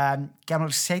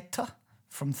Gammelseter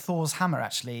from Thor's Hammer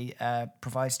actually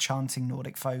provides chanting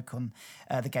Nordic folk on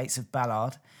the Gates of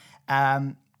Ballard.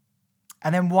 And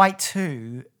then White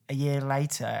 2, a year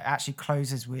later, actually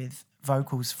closes with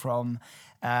vocals from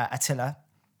Attila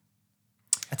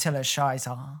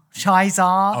Scheisar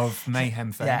of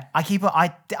Mayhem fame. Yeah,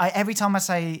 I every time I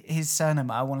say his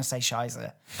surname, I want to say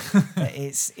Scheiser.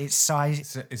 It's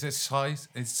Scheisar. Is it size?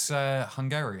 It's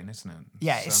Hungarian, isn't it?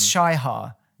 Yeah, it's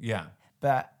Scheihar. Yeah,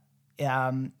 But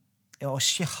or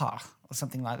Shihar or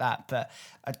something like that. But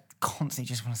I constantly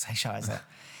just want to say Scheiser.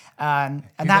 And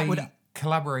that would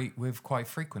collaborate with quite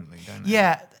frequently, don't they?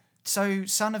 Yeah. So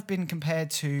Sunn have been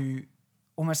compared to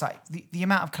almost like the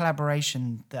amount of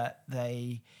collaboration that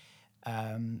they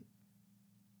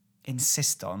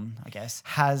insist on, I guess,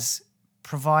 has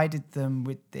provided them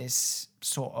with this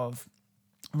sort of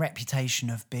reputation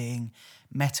of being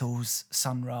metal's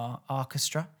Sun Ra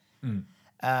orchestra,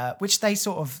 which they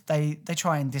sort of they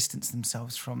try and distance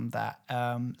themselves from that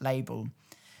label.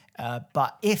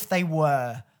 But if they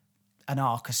were an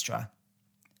orchestra,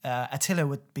 Attila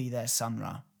would be their Sun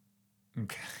Ra.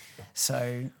 Okay.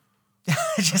 So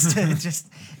just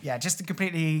to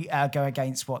completely go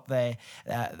against what they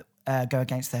go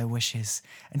against their wishes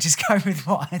and just go with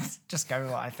what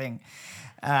I think.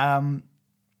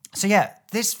 So yeah,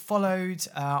 this followed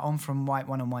on from White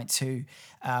 1 and White 2,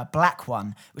 Black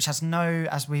 1, which has no,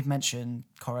 as we've mentioned,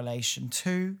 correlation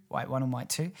to White 1 and White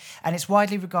 2, and it's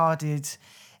widely regarded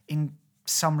in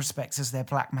some respects as their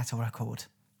black metal record.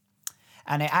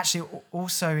 And it actually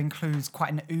also includes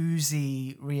quite an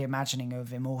oozy reimagining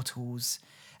of Immortals'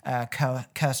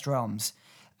 Cursed Realms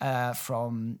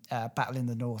from Battle in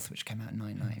the North, which came out in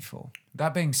 1994.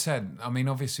 That being said, I mean,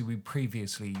 obviously we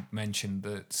previously mentioned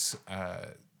that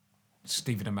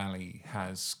Stephen O'Malley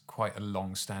has quite a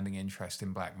long-standing interest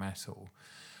in black metal.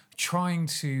 Trying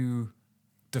to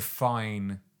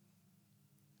define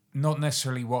not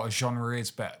necessarily what a genre is,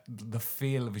 but the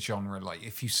feel of a genre. Like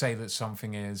if you say that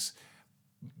something is...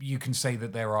 You can say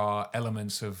that there are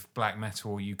elements of black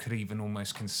metal, or you could even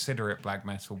almost consider it black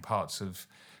metal, parts of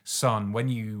Sunn.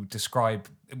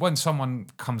 When someone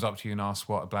comes up to you and asks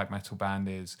what a black metal band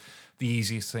is, the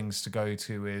easiest things to go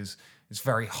to is it's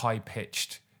very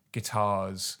high-pitched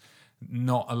guitars,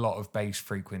 not a lot of bass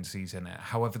frequencies in it.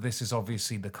 However, this is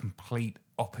obviously the complete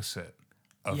opposite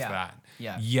of that.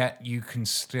 Yeah. Yet you can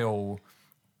still...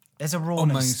 There's a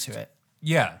rawness to it.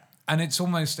 Yeah. And it's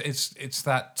almost, it's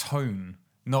that tone,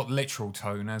 not literal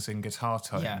tone as in guitar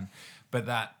tone, but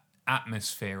that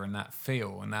atmosphere and that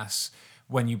feel. And that's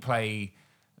when you play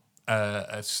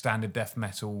a standard death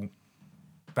metal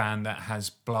band that has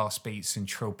blast beats and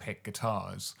trill pick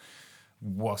guitars,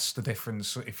 what's the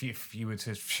difference if you were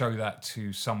to show that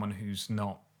to someone who's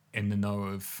not in the know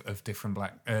of different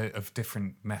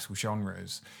different metal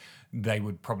genres? They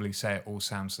would probably say it all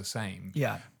sounds the same.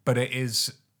 Yeah, but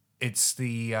it's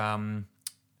the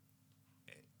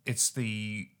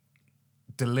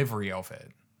delivery of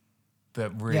it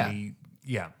that really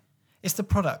it's the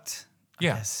product, I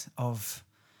Yeah. guess, of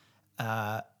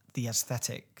the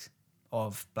aesthetic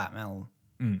of black metal.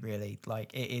 Really,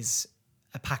 like it is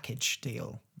a package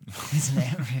deal, isn't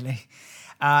it? Really.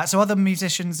 So other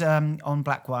musicians on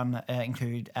Black One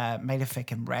include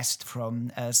Malefic and Rest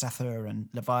from Zathur and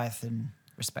Leviathan,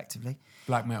 respectively.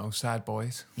 black metal sad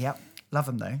boys. Yep, love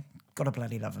them though. Gotta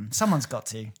bloody love them. Someone's got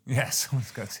to. Yes,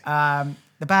 someone's got to.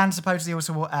 The band supposedly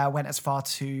also went as far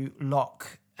to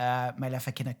lock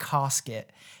Malefic in a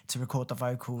casket to record the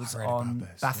vocals on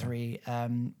Bathory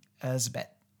Erzbet.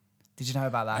 Did you know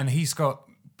about that? And he's got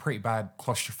pretty bad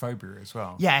claustrophobia as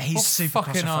well. Yeah, he's What super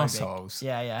fucking claustrophobic. assholes.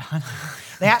 Yeah.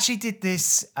 They actually did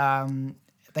this.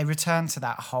 They returned to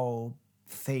that whole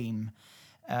theme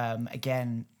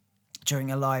again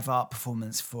during a live art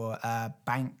performance for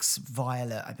Banks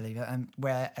Violet, I believe,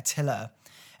 where Attila,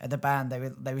 the band,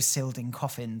 they were sealed in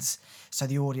coffins, so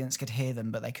the audience could hear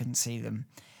them, but they couldn't see them.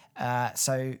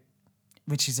 So,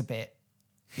 which is a bit,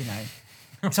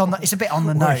 it's a bit on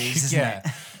the nose, isn't it?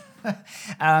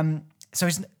 So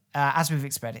it's, as we've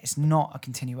explained, it's not a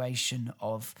continuation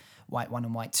of White 1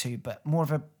 and White 2, but more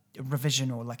of a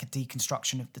revision or like a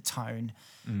deconstruction of the tone,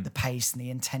 the pace, and the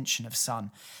intention of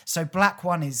Sunn. So Black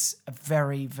 1 is a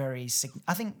very, very...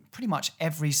 I think pretty much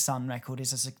every Sunn record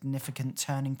is a significant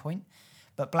turning point,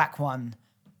 but Black 1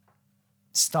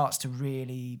 starts to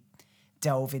really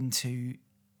delve into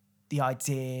the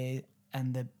idea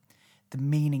and the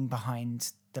meaning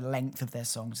behind the length of their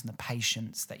songs and the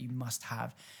patience that you must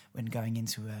have when going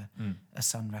into a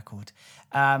Sunn record.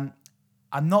 I'm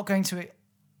not going to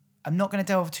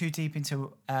delve too deep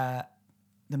into the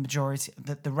majority,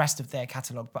 the rest of their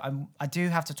catalogue, but I do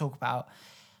have to talk about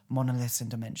Monoliths and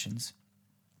Dimensions,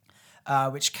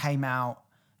 which came out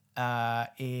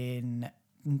in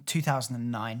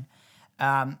 2009.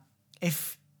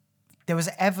 If there was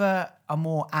ever a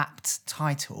more apt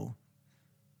title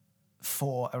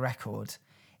for a record,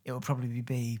 it would probably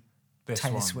be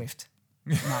Taylor Swift,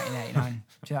 1989.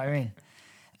 Do you know what I mean?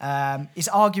 It's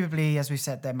arguably, as we've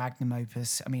said, their magnum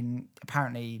opus. I mean,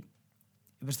 apparently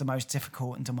it was the most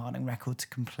difficult and demanding record to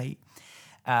complete.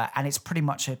 And it's pretty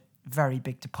much a very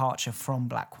big departure from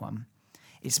Black One.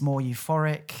 It's more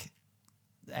euphoric.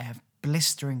 They have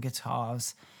blistering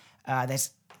guitars. There's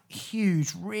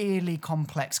huge, really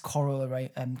complex choral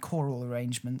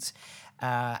arrangements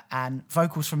and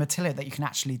vocals from Attila that you can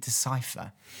actually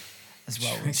decipher as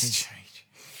well,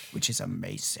 which is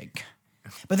amazing.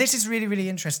 But this is really, really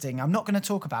interesting. I'm not going to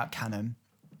talk about canon,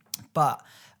 but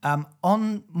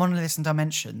on Monoliths and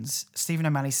Dimensions, Stephen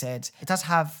O'Malley said, it does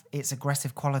have its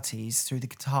aggressive qualities through the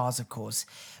guitars, of course,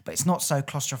 but it's not so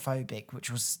claustrophobic, which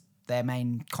was their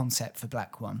main concept for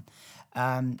Black One.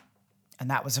 And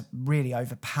that was a really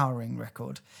overpowering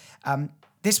record.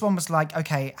 This one was like,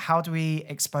 okay, how do we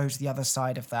expose the other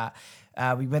side of that?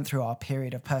 We went through our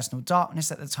period of personal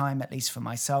darkness at the time, at least for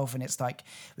myself, and it's like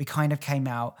we kind of came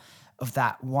out of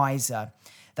that wiser.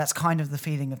 That's kind of the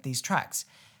feeling of these tracks.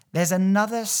 There's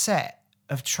another set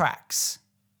of tracks.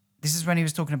 This is when he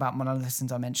was talking about Monoliths and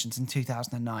Dimensions in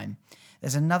 2009.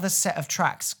 There's another set of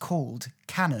tracks called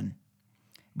Canon,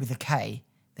 with a K,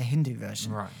 the Hindu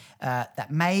version, right.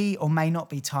 That may or may not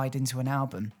be tied into an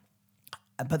album,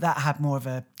 but that had more of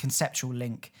a conceptual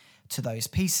link to those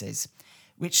pieces,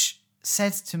 which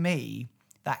says to me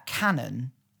that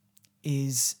Canon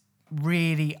is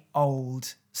really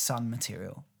old Sunn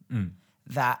material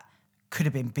that could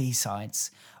have been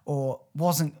B-sides or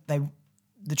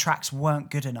the tracks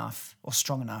weren't good enough or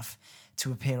strong enough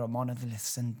to appear on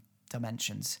Monoliths and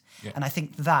Dimensions. Yeah. And I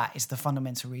think that is the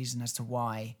fundamental reason as to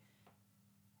why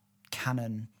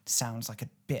Canon sounds like a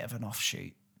bit of an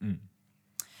offshoot.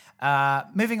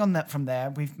 Moving on from there,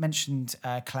 we've mentioned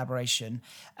collaboration.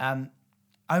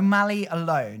 O'Malley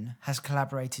alone has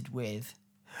collaborated with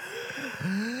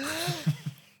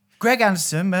Greg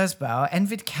Anderson, Merzbow,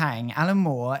 Envid Kang, Alan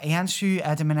Moore, Ianshu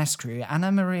Deminescu,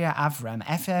 Anna Maria Avram,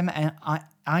 FM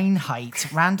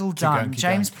Einheit, Randall Dunn, keep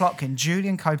James going. Plotkin,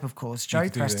 Julian Cope, of course, Joe can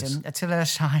do Preston, Attila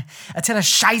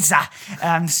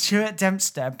Scheiser, Stuart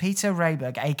Dempster, Peter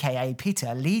Rayberg, a.k.a.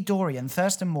 Peter, Lee Dorian,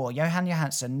 Thurston Moore, Johan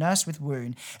Johansson, Nurse with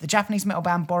Wound, the Japanese metal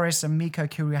band Boris and Miko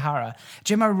Kurihara,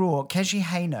 Jim O'Rourke, Keiji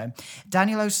Haino,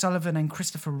 Daniel O'Sullivan and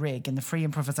Christopher Rigg in the free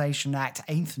improvisation act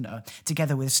Ainthner,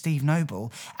 together with Steve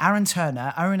Noble, Aaron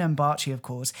Turner, Owen Mbarchi, of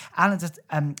course,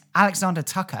 Alexander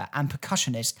Tucker, and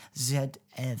percussionist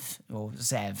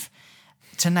Zev,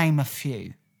 to name a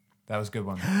few. That was a good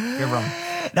one. Good one.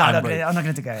 No, I'm not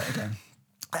going to go again.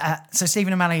 So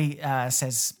Stephen O'Malley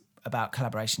says about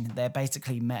collaboration, they're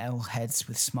basically metalheads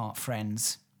with smart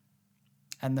friends.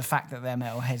 And the fact that they're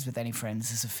metalheads with any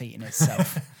friends is a feat in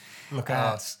itself. Look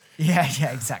at us. Yeah,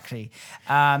 exactly.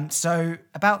 So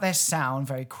about their sound,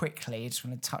 very quickly, I just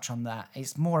want to touch on that.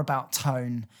 It's more about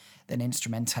tone than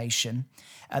instrumentation.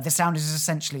 The sound is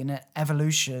essentially an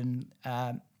evolution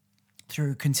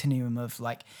through a continuum of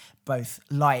like both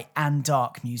light and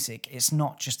dark music. It's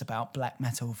not just about black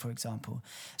metal, for example.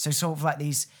 So sort of like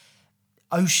these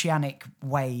oceanic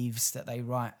waves that they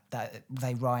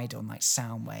ride on, like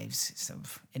sound waves. It's sort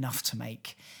of enough to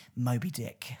make Moby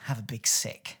Dick have a big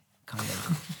sick, kind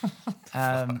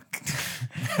of.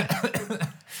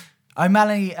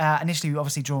 O'Malley initially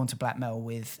obviously drawn to black metal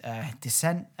with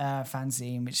Descent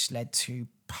fanzine, which led to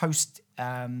post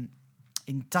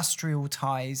industrial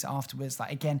ties afterwards.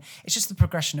 Like again, it's just the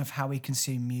progression of how we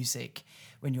consume music.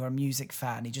 When you're a music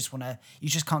fan, you just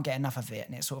can't get enough of it,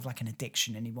 and it's sort of like an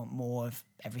addiction, and you want more of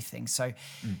everything. So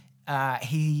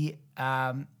he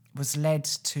was led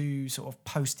to sort of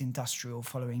post-industrial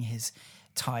following his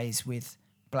ties with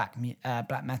black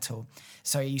metal.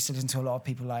 So he used to listen to a lot of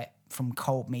people like from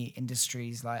cold meat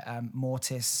industries like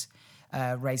Mortis,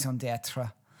 Raison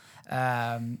d'Etre,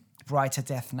 Brighter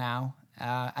Death Now,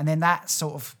 and then that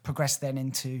sort of progressed then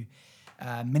into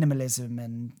minimalism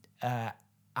and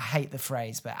I hate the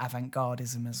phrase, but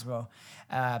avant-gardism as well.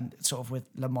 Sort of with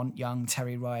Lamont Young,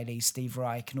 Terry Riley, Steve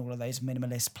Reich, and all of those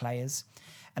minimalist players.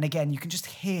 And again, you can just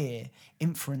hear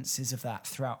inferences of that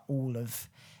throughout all of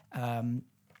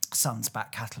Sunn's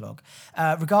back catalogue.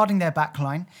 Regarding their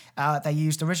backline, they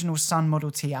used original Sunn Model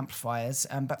T amplifiers,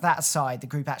 but that aside, the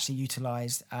group actually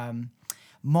utilised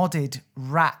modded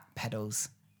rat pedals.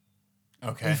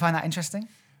 Okay. Do you find that interesting?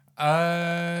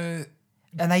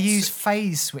 And they use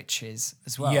phase switches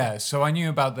as well. Yeah, so I knew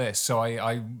about this. So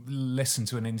I listened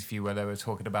to an interview where they were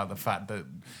talking about the fact that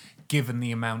given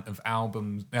the amount of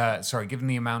given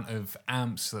the amount of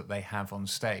amps that they have on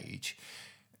stage,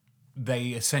 they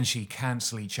essentially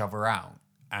cancel each other out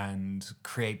and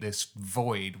create this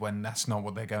void when that's not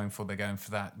what they're going for. They're going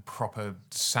for that proper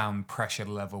sound pressure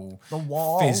level, the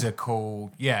wall,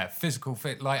 physical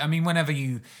fit. Like, I mean, whenever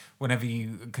you,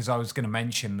 because I was going to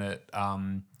mention that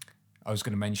on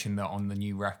the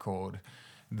new record,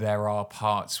 there are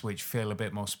parts which feel a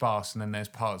bit more sparse, and then there's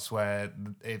parts where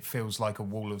it feels like a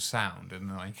wall of sound, and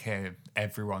I hear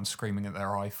everyone screaming at their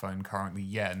iPhone currently.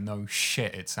 Yeah, no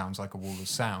shit, it sounds like a wall of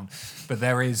sound. But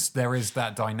there is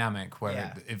that dynamic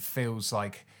where it feels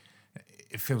like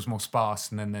it feels more sparse,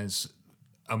 and then there's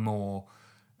a more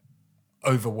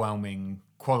overwhelming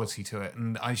quality to it.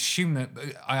 And I assume that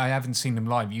I haven't seen them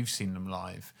live. You've seen them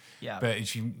live. Yeah. But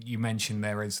as you mentioned,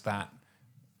 there is that.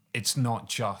 It's not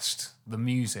just the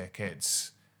music,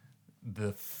 it's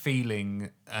the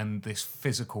feeling and this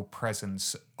physical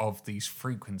presence of these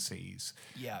frequencies.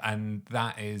 Yeah. And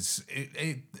that is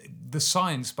the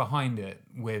science behind it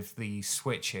with the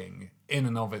switching in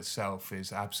and of itself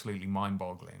is absolutely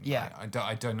mind-boggling. Yeah.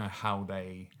 I don't know how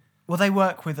they... Well, they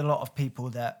work with a lot of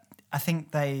people that I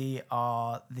think they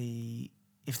are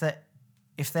if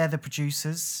they're the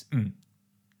producers,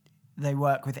 they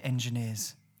work with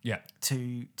engineers. Yeah.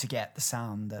 To get the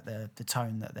sound that the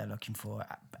tone that they're looking for,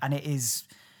 and it is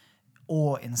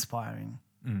awe-inspiring.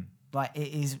 Like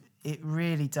it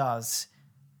really does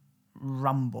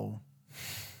rumble.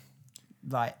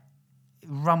 Like it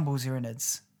rumbles your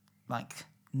innards like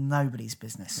nobody's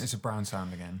business. It's a brown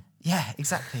sound again. Yeah,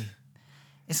 exactly.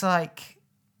 It's like,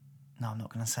 no, I'm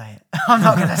not going to say it. I'm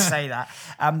not going to say that.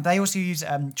 They also use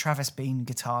Travis Bean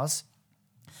guitars.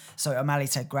 So O'Malley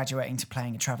said graduating to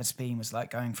playing a Travis Bean was like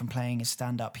going from playing a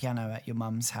stand-up piano at your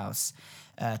mum's house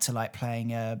to like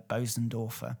playing a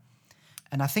Bosendorfer.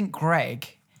 And I think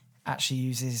Greg actually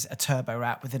uses a turbo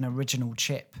rat with an original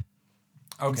chip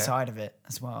inside of it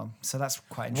as well. So that's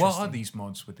quite interesting. What are these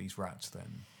mods with these rats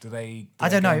then? Do I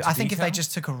don't know. I think if they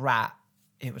just took a rat,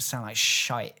 it would sound like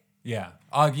shite. Yeah.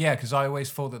 Yeah, because I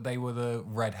always thought that they were the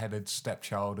red-headed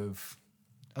stepchild of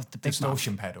the big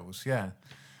distortion pedals. Yeah.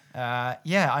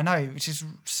 Yeah, I know, which is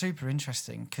super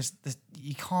interesting because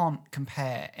you can't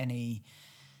compare any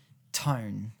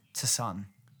tone to Sunn.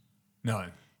 No.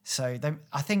 So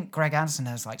I think Greg Anderson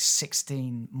has like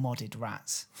 16 modded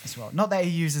rats as well. Not that he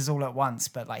uses all at once,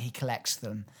 but like he collects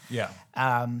them. Yeah.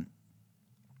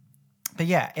 But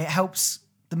yeah, it helps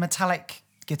the metallic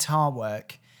guitar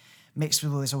work mixed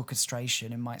with all this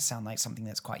orchestration. It might sound like something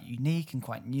that's quite unique and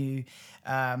quite new.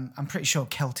 I'm pretty sure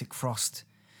Celtic Frost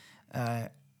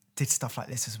did stuff like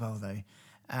this as well, though.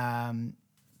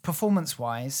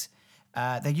 Performance-wise,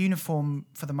 they're uniform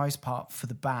for the most part for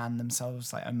the band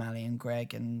themselves, like O'Malley and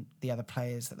Greg and the other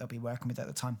players that they'll be working with at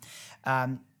the time.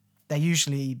 They're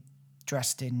usually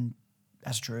dressed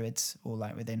as druids or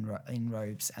like in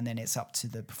robes, and then it's up to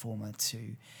the performer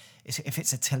to, if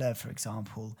it's Attila, for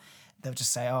example, they'll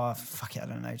just say, "Oh, fuck it, I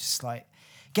don't know, just like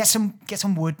get some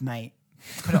wood, mate,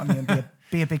 put it on you and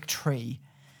be a big tree."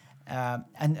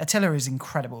 And Attila is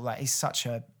incredible. Like he's such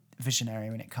a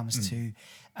visionary when it comes to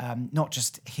not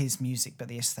just his music but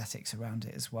the aesthetics around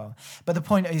it as well. But the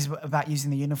point is about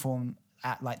using the uniform,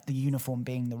 like the uniform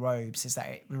being the robes, is that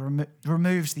it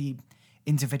removes the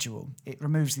individual. It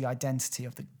removes the identity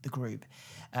of the group.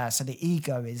 So the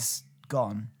ego is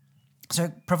gone. So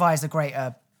it provides a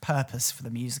greater purpose for the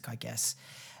music, I guess.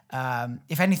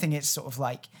 If anything, it's sort of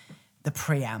like the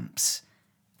preamps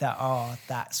that are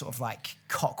that sort of like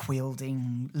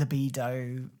cock-wielding,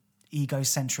 libido,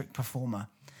 egocentric performer,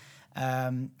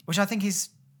 which I think is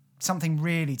something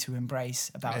really to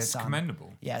embrace about It's Sunn.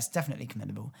 commendable. Yeah, it's definitely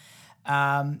commendable.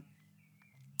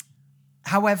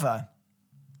 However,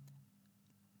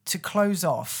 to close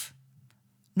off,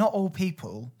 not all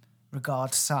people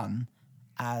regard Sunn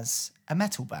as a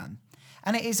metal band.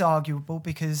 And it is arguable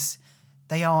because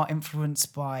they are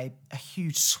influenced by a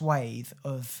huge swathe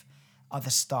of other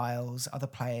styles, other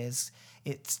players.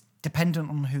 It's dependent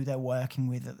on who they're working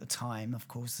with at the time, of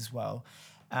course, as well.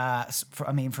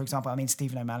 For example,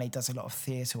 Stephen O'Malley does a lot of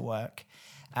theatre work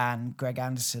and Greg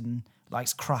Anderson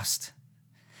likes crust.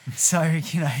 So,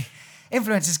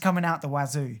 influence is coming out the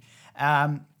wazoo.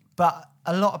 But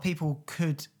a lot of people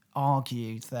could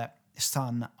argue that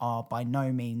Sunn are by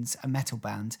no means a metal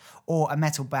band or a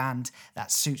metal band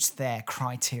that suits their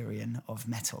criterion of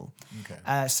metal.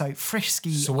 Okay. So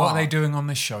frisky. So what art, are they doing on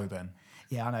this show then?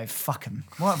 Yeah, I know. Fuck them.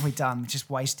 What have we done? We've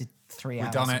just wasted 3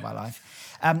 hours done of it. my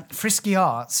life. Frisky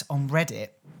Arts on Reddit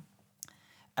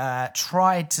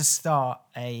tried to start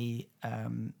a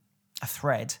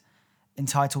thread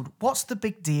entitled "What's the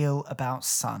Big Deal About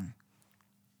Sunn?"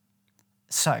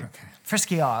 So,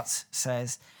 Frisky Arts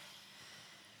says,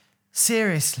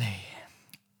 "Seriously,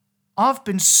 I've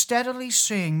been steadily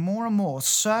seeing more and more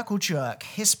circle jerk,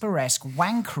 Hisperesque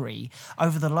wankery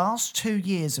over the last 2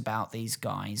 years about these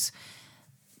guys."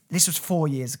 This was 4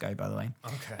 years ago, by the way.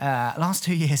 Okay. Last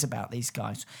 2 years about these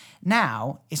guys.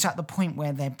 Now, it's at the point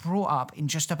where they're brought up in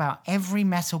just about every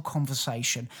metal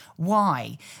conversation.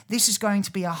 Why? This is going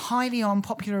to be a highly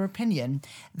unpopular opinion.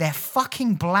 They're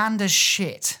fucking bland as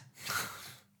shit.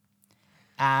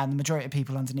 And the majority of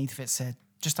people underneath of it said,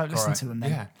 just don't listen to them then.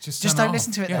 Yeah, just don't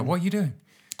listen to it then. Yeah, what are you doing?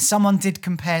 Someone did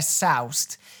compare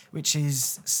Soused, which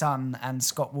is Sunn and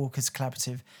Scott Walker's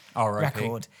collaborative R.I.P.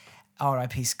 record.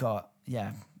 R.I.P. Scott.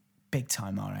 Yeah, big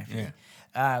time R.I.P.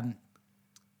 Yeah.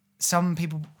 Some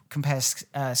people compare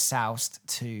Soused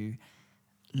to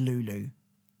Lulu,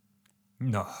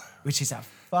 No. which is a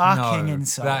fucking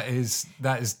insult. That is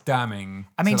damning.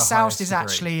 I mean, to the Soused highest is degree.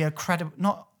 actually a credible,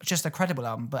 not just a credible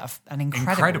album, but an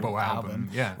incredible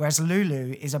album. Yeah. Whereas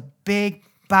Lulu is a big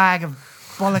bag of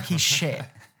bollocky shit.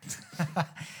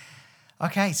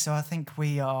 Okay, so I think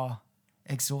we are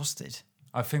exhausted.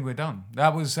 I think we're done.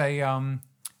 That was a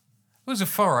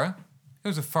thorough. It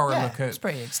was a thorough Yeah, look at. it's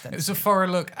pretty extensive. It was a thorough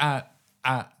look at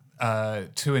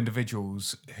two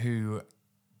individuals who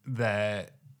their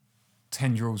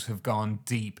tendrils have gone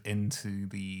deep into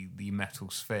the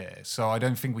metal sphere. So I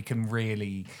don't think we can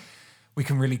really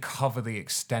cover the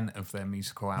extent of their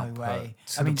musical output. No way.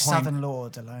 To the point- Southern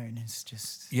Lord alone is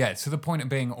just... Yeah, to the point of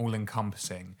being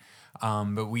all-encompassing.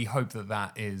 But we hope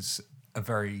that is a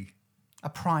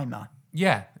primer.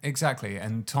 Yeah, exactly.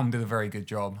 And Tom did a very good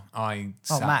job.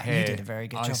 Matt, you did a very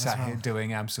good job I as sat well. here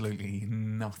doing absolutely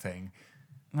nothing.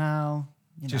 Well,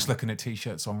 Just looking at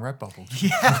T-shirts on Redbubble.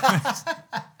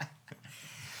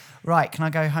 Right, can I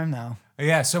go home now?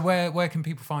 Yeah, so where can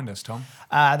people find us, Tom?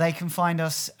 They can find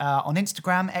us on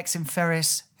Instagram, Ex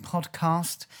Inferis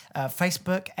Podcast,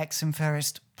 Facebook, Ex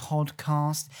Inferis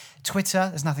Podcast, Twitter,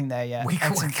 there's nothing there yet. We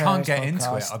Ex can't Inferis get into it.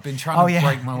 Podcast. I've been trying to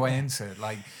break my way into it.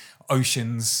 Like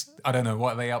Oceans, I don't know,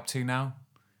 what are they up to now?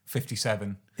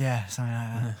 57. Yeah, something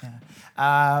like that.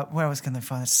 Yeah. Where else can they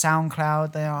find us?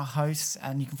 SoundCloud, they are hosts,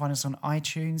 and you can find us on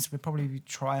iTunes. We'll probably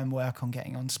try and work on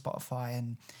getting on Spotify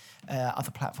and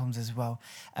other platforms as well.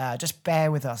 Just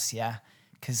bear with us, yeah,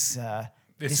 because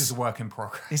this is a work in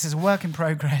progress. This is a work in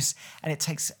progress, and it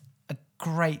takes a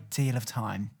great deal of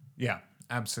time. Yeah,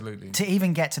 absolutely. To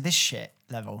even get to this shit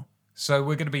level. So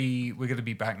we're gonna be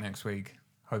back next week,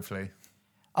 hopefully.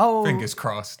 Oh, fingers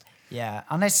crossed. Yeah,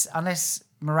 unless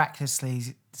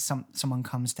miraculously someone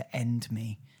comes to end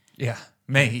me. Yeah,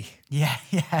 me. Yeah.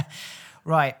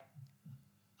 Right,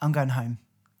 I'm going home.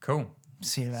 Cool.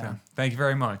 See you later. So, thank you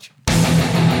very much.